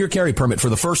to obtain your carry permit for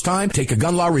the first time, take a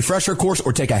gun law refresher course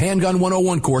or take a handgun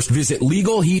 101 course, visit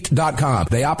LegalHeat.com.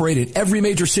 They operate in every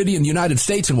major city in the United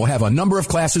States and will have a number of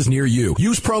classes near you.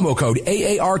 Use promo code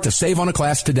AAR to save on a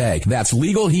class today. That's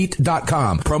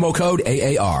LegalHeat.com. Promo code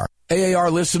AAR.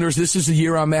 AAR listeners, this is the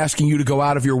year I'm asking you to go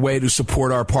out of your way to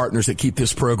support our partners that keep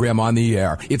this program on the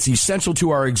air. It's essential to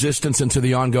our existence and to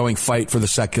the ongoing fight for the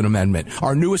Second Amendment.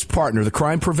 Our newest partner, the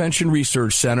Crime Prevention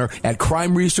Research Center at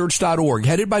crimeresearch.org,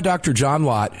 headed by Dr. John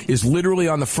Lott, is literally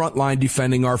on the front line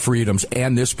defending our freedoms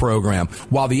and this program.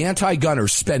 While the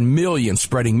anti-gunners spend millions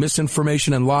spreading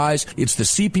misinformation and lies, it's the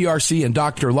CPRC and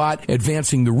Dr. Lott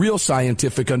advancing the real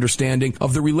scientific understanding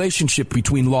of the relationship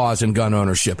between laws and gun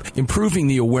ownership, improving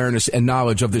the awareness and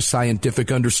knowledge of this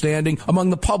scientific understanding among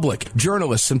the public,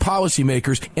 journalists, and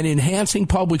policymakers, and enhancing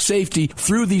public safety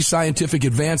through these scientific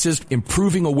advances,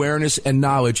 improving awareness and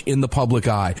knowledge in the public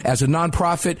eye. As a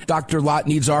nonprofit, Dr. Lott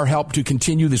needs our help to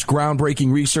continue this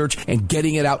groundbreaking research and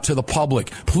getting it out to the public.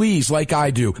 Please, like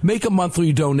I do, make a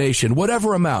monthly donation,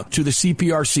 whatever amount, to the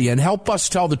CPRC and help us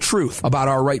tell the truth about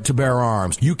our right to bear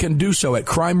arms. You can do so at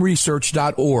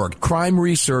crimeresearch.org.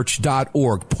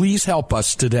 crimeresearch.org. Please help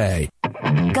us today.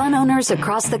 Gun owners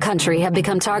across the country have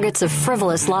become targets of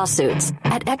frivolous lawsuits.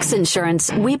 At X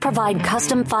Insurance, we provide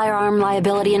custom firearm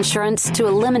liability insurance to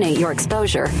eliminate your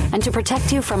exposure and to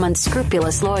protect you from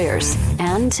unscrupulous lawyers.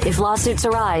 And if lawsuits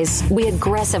arise, we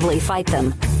aggressively fight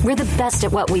them. We're the best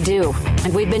at what we do,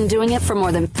 and we've been doing it for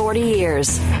more than 40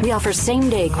 years. We offer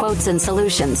same-day quotes and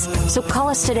solutions. So call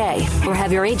us today or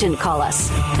have your agent call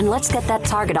us, and let's get that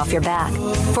target off your back.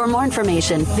 For more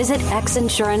information, visit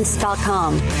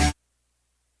xinsurance.com.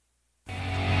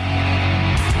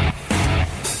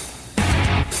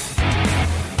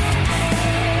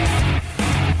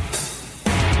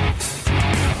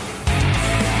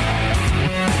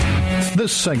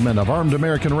 This segment of Armed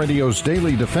American Radio's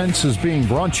Daily Defense is being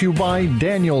brought to you by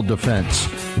Daniel Defense.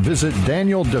 Visit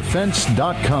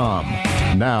DanielDefense.com.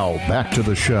 Now, back to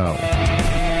the show.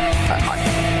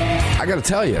 I got to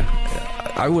tell you,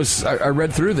 I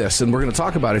read through this, and we're going to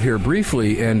talk about it here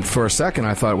briefly, and for a second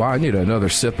I thought, wow, I need another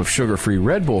sip of sugar-free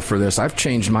Red Bull for this. I've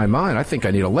changed my mind. I think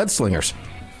I need a Lead Slingers.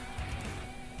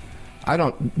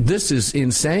 This is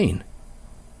insane.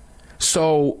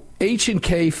 So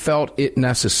H&K felt it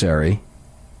necessary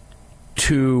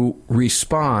to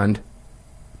respond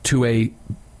to a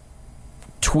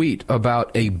tweet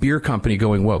about a beer company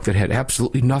going woke that had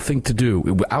absolutely nothing to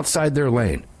do, outside their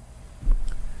lane.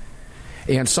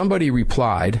 And somebody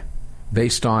replied,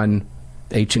 based on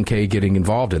H&K getting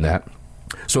involved in that.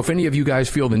 So if any of you guys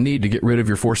feel the need to get rid of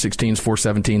your 416s,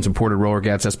 417s, imported roller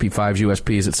gats, SP5s,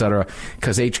 USPs, etc.,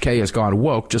 because HK has gone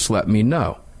woke, just let me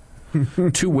know.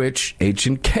 To which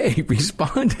H&K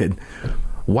responded,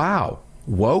 wow,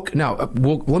 woke? Now,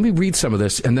 let me read some of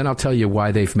this, and then I'll tell you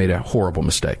why they've made a horrible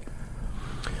mistake.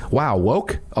 Wow,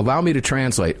 woke? Allow me to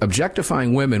translate.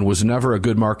 Objectifying women was never a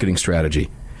good marketing strategy.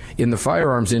 In the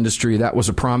firearms industry, that was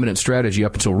a prominent strategy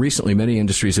up until recently. Many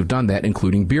industries have done that,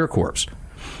 including Beer Corps.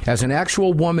 As an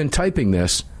actual woman typing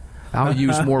this, I'll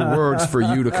use more words for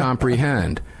you to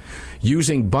comprehend.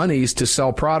 Using bunnies to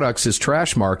sell products is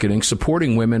trash marketing.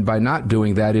 Supporting women by not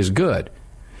doing that is good.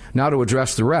 Now to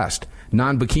address the rest.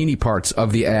 Non-bikini parts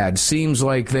of the ad. Seems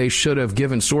like they should have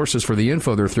given sources for the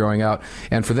info they're throwing out,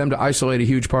 and for them to isolate a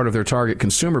huge part of their target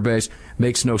consumer base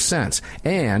makes no sense.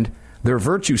 And their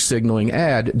virtue signaling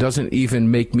ad doesn't even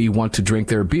make me want to drink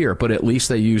their beer, but at least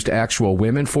they used actual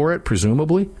women for it,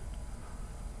 presumably.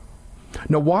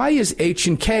 Now, why is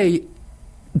H&K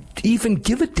even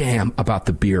give a damn about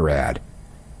the beer ad?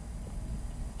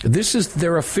 This is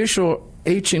their official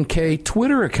H&K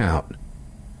Twitter account.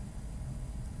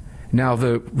 Now,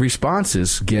 the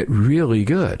responses get really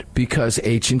good because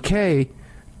H&K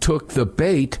took the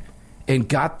bait and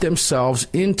got themselves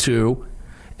into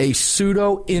a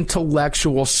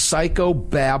pseudo-intellectual,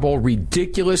 psychobabble,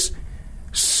 ridiculous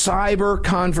cyber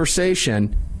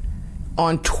conversation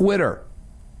on Twitter,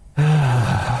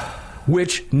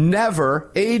 which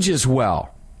never ages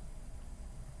well.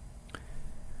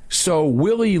 So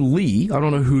Willie Lee, I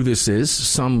don't know who this is,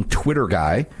 some Twitter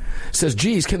guy, says,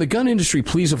 geez, can the gun industry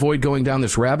please avoid going down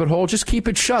this rabbit hole? Just keep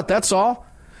it shut, that's all.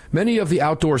 Many of the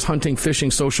outdoors hunting, fishing,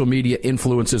 social media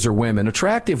influencers are women,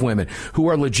 attractive women, who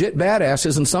are legit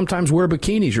badasses and sometimes wear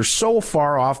bikinis. You're so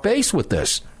far off base with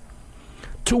this.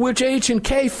 To which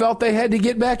H&K felt they had to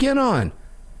get back in on.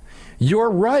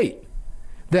 You're right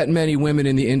that many women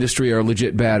in the industry are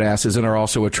legit badasses and are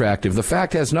also attractive. The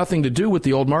fact has nothing to do with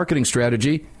the old marketing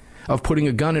strategy of putting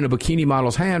a gun in a bikini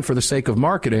model's hand for the sake of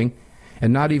marketing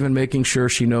and not even making sure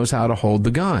she knows how to hold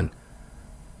the gun.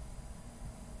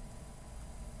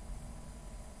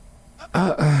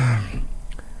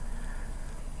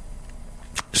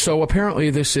 So apparently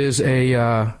this is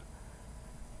a...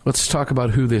 let's talk about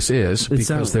who this is,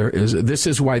 because this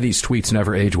is why these tweets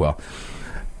never age well.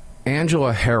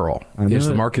 Angela Harrell is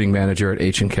the marketing manager at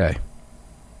H&K.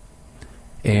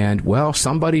 And, well,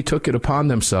 somebody took it upon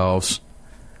themselves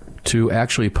to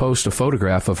actually post a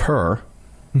photograph of her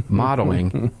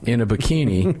modeling in a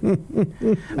bikini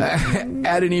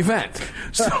at an event.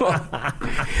 So,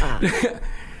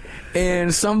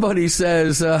 and somebody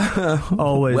says,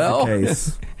 always the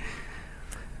case.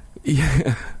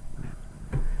 Yeah.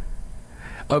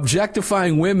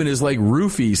 Objectifying women is like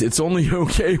roofies. It's only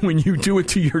okay when you do it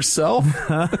to yourself.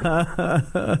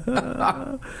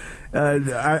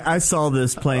 I saw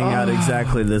this playing out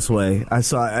exactly this way.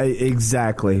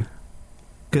 Exactly.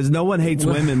 Because no one hates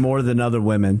women more than other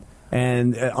women.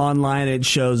 And online it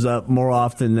shows up more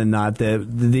often than not that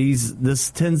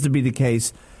this tends to be the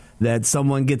case that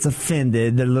someone gets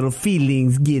offended, their little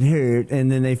feelings get hurt,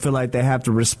 and then they feel like they have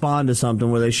to respond to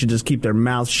something where they should just keep their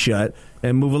mouth shut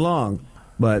and move along.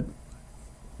 But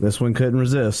this one couldn't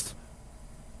resist.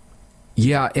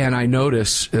 Yeah, and I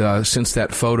noticed since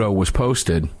that photo was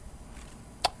posted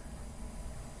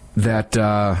that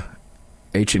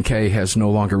H&K has no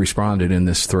longer responded in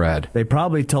this thread. They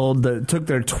probably took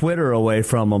their Twitter away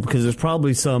from them because there's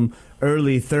probably some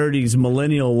early 30s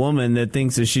millennial woman that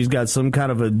thinks that she's got some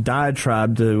kind of a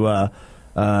diatribe to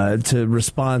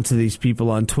respond to these people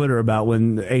on Twitter about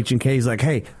when H&K is like,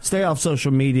 hey, stay off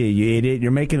social media, you idiot.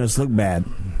 You're making us look bad.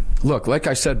 Look, like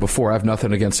I said before, I have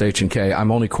nothing against H&K.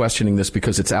 I'm only questioning this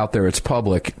because it's out there. It's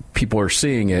public. People are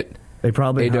seeing it. They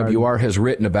probably AWR has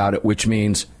written about it, which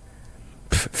means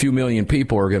a few million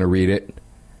people are going to read it.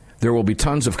 There will be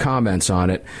tons of comments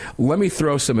on it. Let me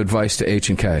throw some advice to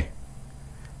H&K.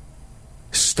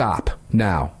 Stop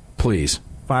now, please.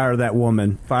 Fire that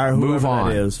woman. Fire whoever Move on.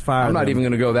 that is. Fire I'm not them. even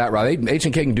going to go that route.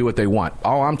 H&K can do what they want.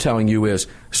 All I'm telling you is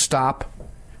stop,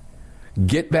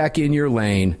 get back in your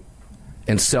lane,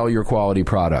 and sell your quality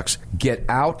products. Get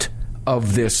out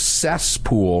of this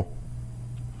cesspool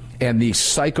and these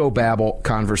psychobabble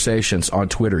conversations on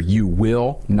Twitter. You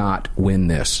will not win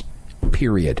this.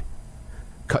 Period.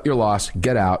 Cut your loss.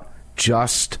 Get out.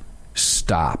 Just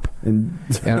stop. And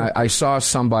I saw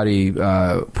somebody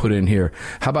put in here,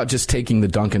 how about just taking the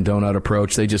Dunkin' Donut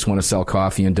approach? They just want to sell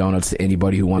coffee and donuts to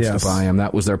anybody who wants to buy them.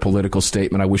 That was their political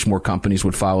statement. I wish more companies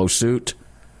would follow suit.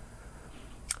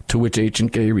 To which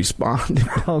H&K responded.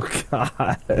 Oh,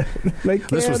 God.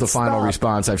 This was the final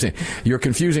response I've seen. You're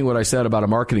confusing what I said about a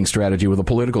marketing strategy with a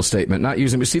political statement, not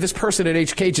using... See, this person at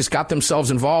H&K just got themselves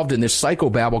involved in this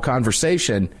psychobabble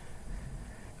conversation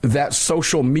that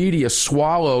social media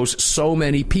swallows so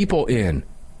many people in.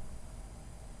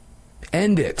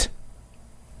 End it.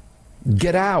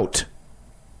 Get out.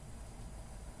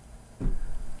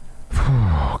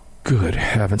 Oh, good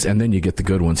heavens. And then you get the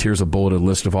good ones. Here's a bulleted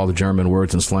list of all the German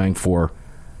words and slang for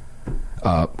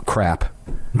crap.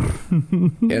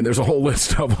 And there's a whole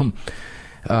list of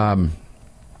them.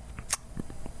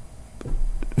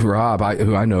 Rob,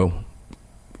 who I know,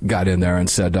 got in there and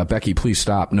said, Becky, please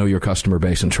stop. Know your customer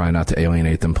base and try not to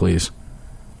alienate them, please.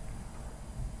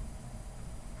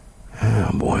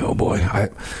 Oh, boy.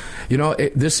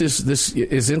 This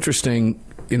is interesting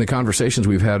in the conversations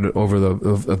we've had over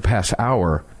the past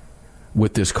hour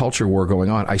with this culture war going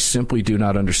on. I simply do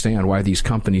not understand why these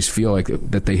companies feel like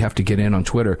that they have to get in on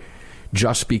Twitter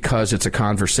just because it's a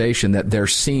conversation that they're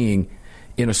seeing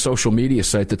in a social media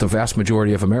site that the vast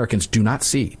majority of Americans do not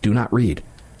see, do not read.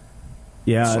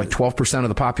 Yeah. It's like 12% of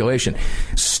the population.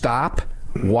 Stop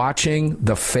watching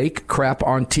the fake crap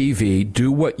on TV.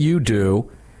 Do what you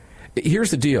do.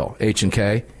 Here's the deal,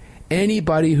 H&K.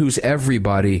 Anybody who's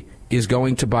everybody is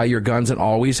going to buy your guns and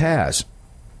always has.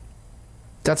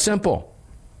 That's simple.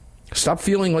 Stop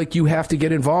feeling like you have to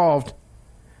get involved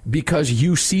because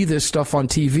you see this stuff on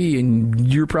TV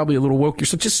and you're probably a little woke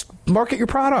yourself. Just market your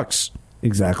products.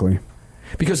 Exactly.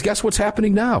 Because guess what's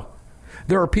happening now?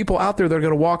 There are people out there that are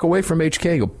going to walk away from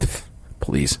HK and go,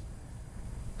 please.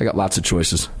 I got lots of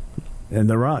choices. And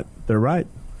they're right. They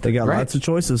got lots of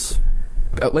choices.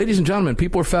 Ladies and gentlemen,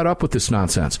 people are fed up with this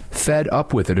nonsense. Fed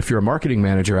up with it. If you're a marketing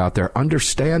manager out there,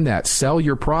 understand that. Sell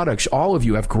your products. All of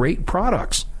you have great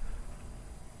products.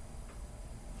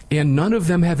 And none of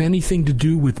them have anything to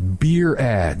do with beer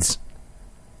ads.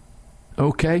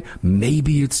 Okay?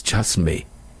 Maybe it's just me.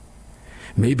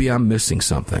 Maybe I'm missing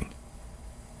something.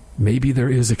 Maybe there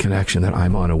is a connection that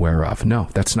I'm unaware of. No,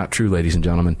 that's not true, ladies and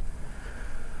gentlemen.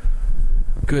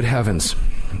 Good heavens.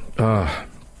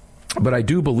 But I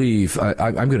do believe,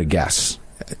 I'm going to guess,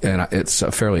 and it's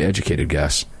a fairly educated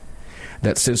guess,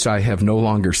 that since I have no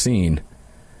longer seen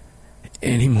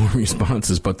any more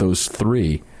responses but those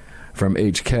 3 from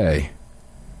HK,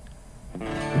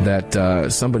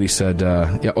 that somebody said,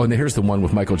 and here's the one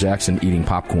with Michael Jackson eating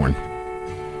popcorn.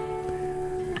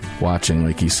 Watching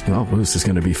like this is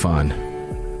going to be fun.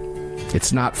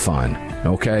 It's not fun,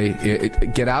 okay?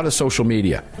 Get out of social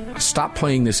media. Stop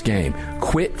playing this game.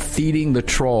 Quit feeding the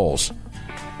trolls.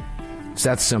 It's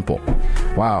that simple.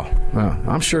 Wow.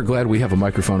 I'm sure glad we have a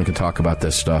microphone and can talk about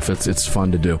this stuff. It's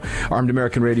fun to do. Armed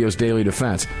American Radio's Daily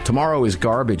Defense. Tomorrow is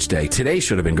garbage day. Today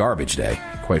should have been garbage day,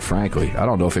 quite frankly. I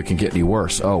don't know if it can get any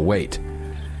worse. Oh, wait.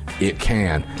 It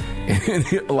can. And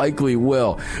it likely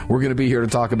will. We're going to be here to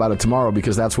talk about it tomorrow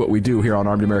because that's what we do here on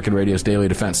Armed American Radio's Daily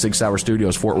Defense. 6 Hour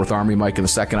Studios, Fort Worth Army, Mike in the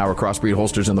second hour, Crossbreed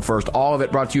Holsters in the first. All of it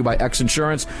brought to you by X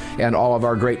Insurance and all of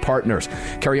our great partners.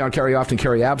 Carry on, carry often,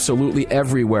 carry absolutely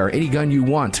everywhere. Any gun you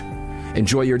want.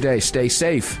 Enjoy your day. Stay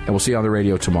safe. And we'll see you on the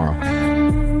radio tomorrow.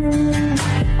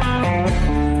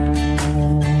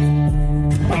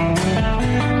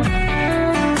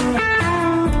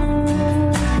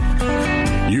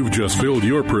 You've just filled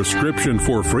your prescription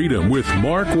for freedom with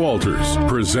Mark Walters,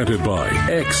 presented by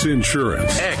X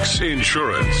Insurance. X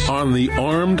Insurance on the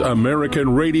Armed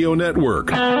American Radio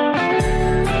Network.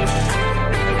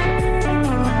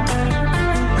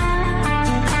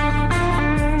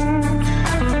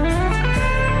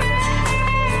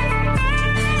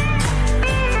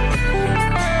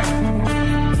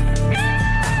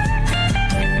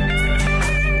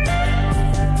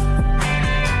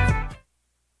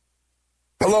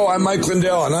 Hello, I'm Mike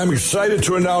Lindell, and I'm excited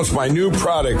to announce my new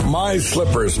product, My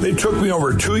Slippers. They took me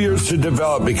over 2 years to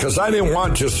develop because I didn't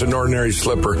want just an ordinary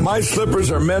slipper. My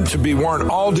slippers are meant to be worn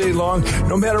all day long,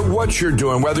 no matter what you're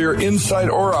doing, whether you're inside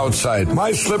or outside.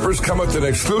 My slippers come with an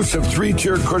exclusive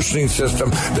 3-tier cushioning system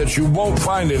that you won't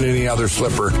find in any other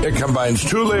slipper. It combines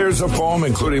 2 layers of foam,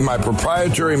 including my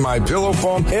proprietary My Pillow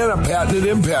foam and a patented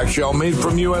impact gel made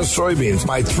from U.S. soybeans.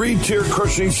 My 3-tier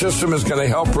cushioning system is going to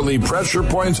help relieve pressure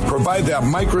points, provide that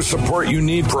micro support you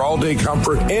need for all-day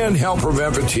comfort, and help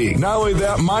prevent fatigue. Not only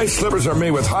that, my slippers are made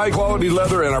with high-quality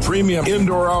leather and a premium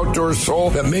indoor-outdoor sole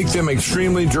that make them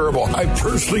extremely durable. I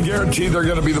personally guarantee they're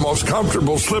going to be the most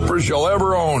comfortable slippers you'll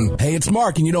ever own. Hey, it's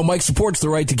Mark, and you know Mike supports the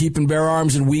right to keep and bear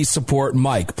arms, and we support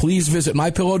Mike. Please visit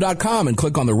MyPillow.com and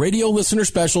click on the radio listener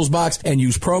specials box and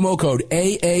use promo code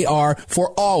AAR for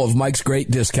all of Mike's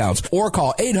great discounts. Or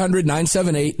call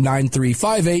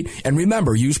 800-978-9358, and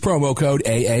remember, use promo code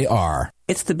AAR.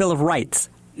 It's the Bill of Rights,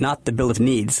 not the Bill of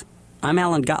Needs. I'm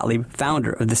Alan Gottlieb,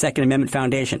 founder of the Second Amendment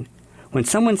Foundation. When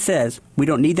someone says we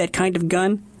don't need that kind of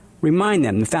gun, remind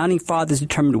them the Founding Fathers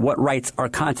determined what rights our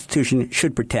Constitution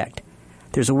should protect.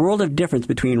 There's a world of difference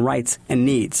between rights and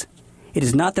needs. It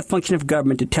is not the function of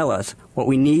government to tell us what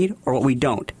we need or what we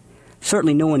don't.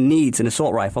 Certainly no one needs an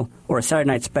assault rifle or a Saturday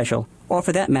Night Special, or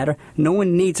for that matter, no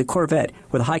one needs a Corvette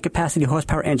with a high-capacity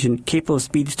horsepower engine capable of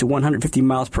speeds to 150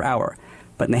 miles per hour.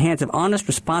 But in the hands of honest,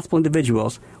 responsible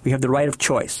individuals, we have the right of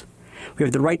choice. We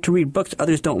have the right to read books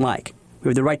others don't like. We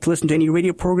have the right to listen to any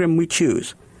radio program we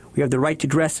choose. We have the right to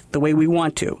dress the way we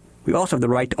want to. We also have the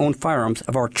right to own firearms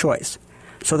of our choice.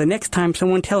 So the next time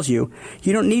someone tells you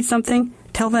you don't need something,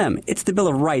 tell them it's the Bill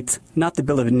of Rights, not the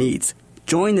Bill of Needs.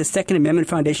 Join the Second Amendment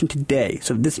Foundation today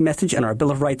so that this message and our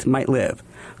Bill of Rights might live.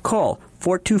 Call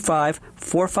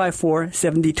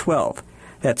 425-454-7012.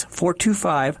 That's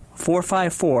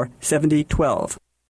 425-454-7012.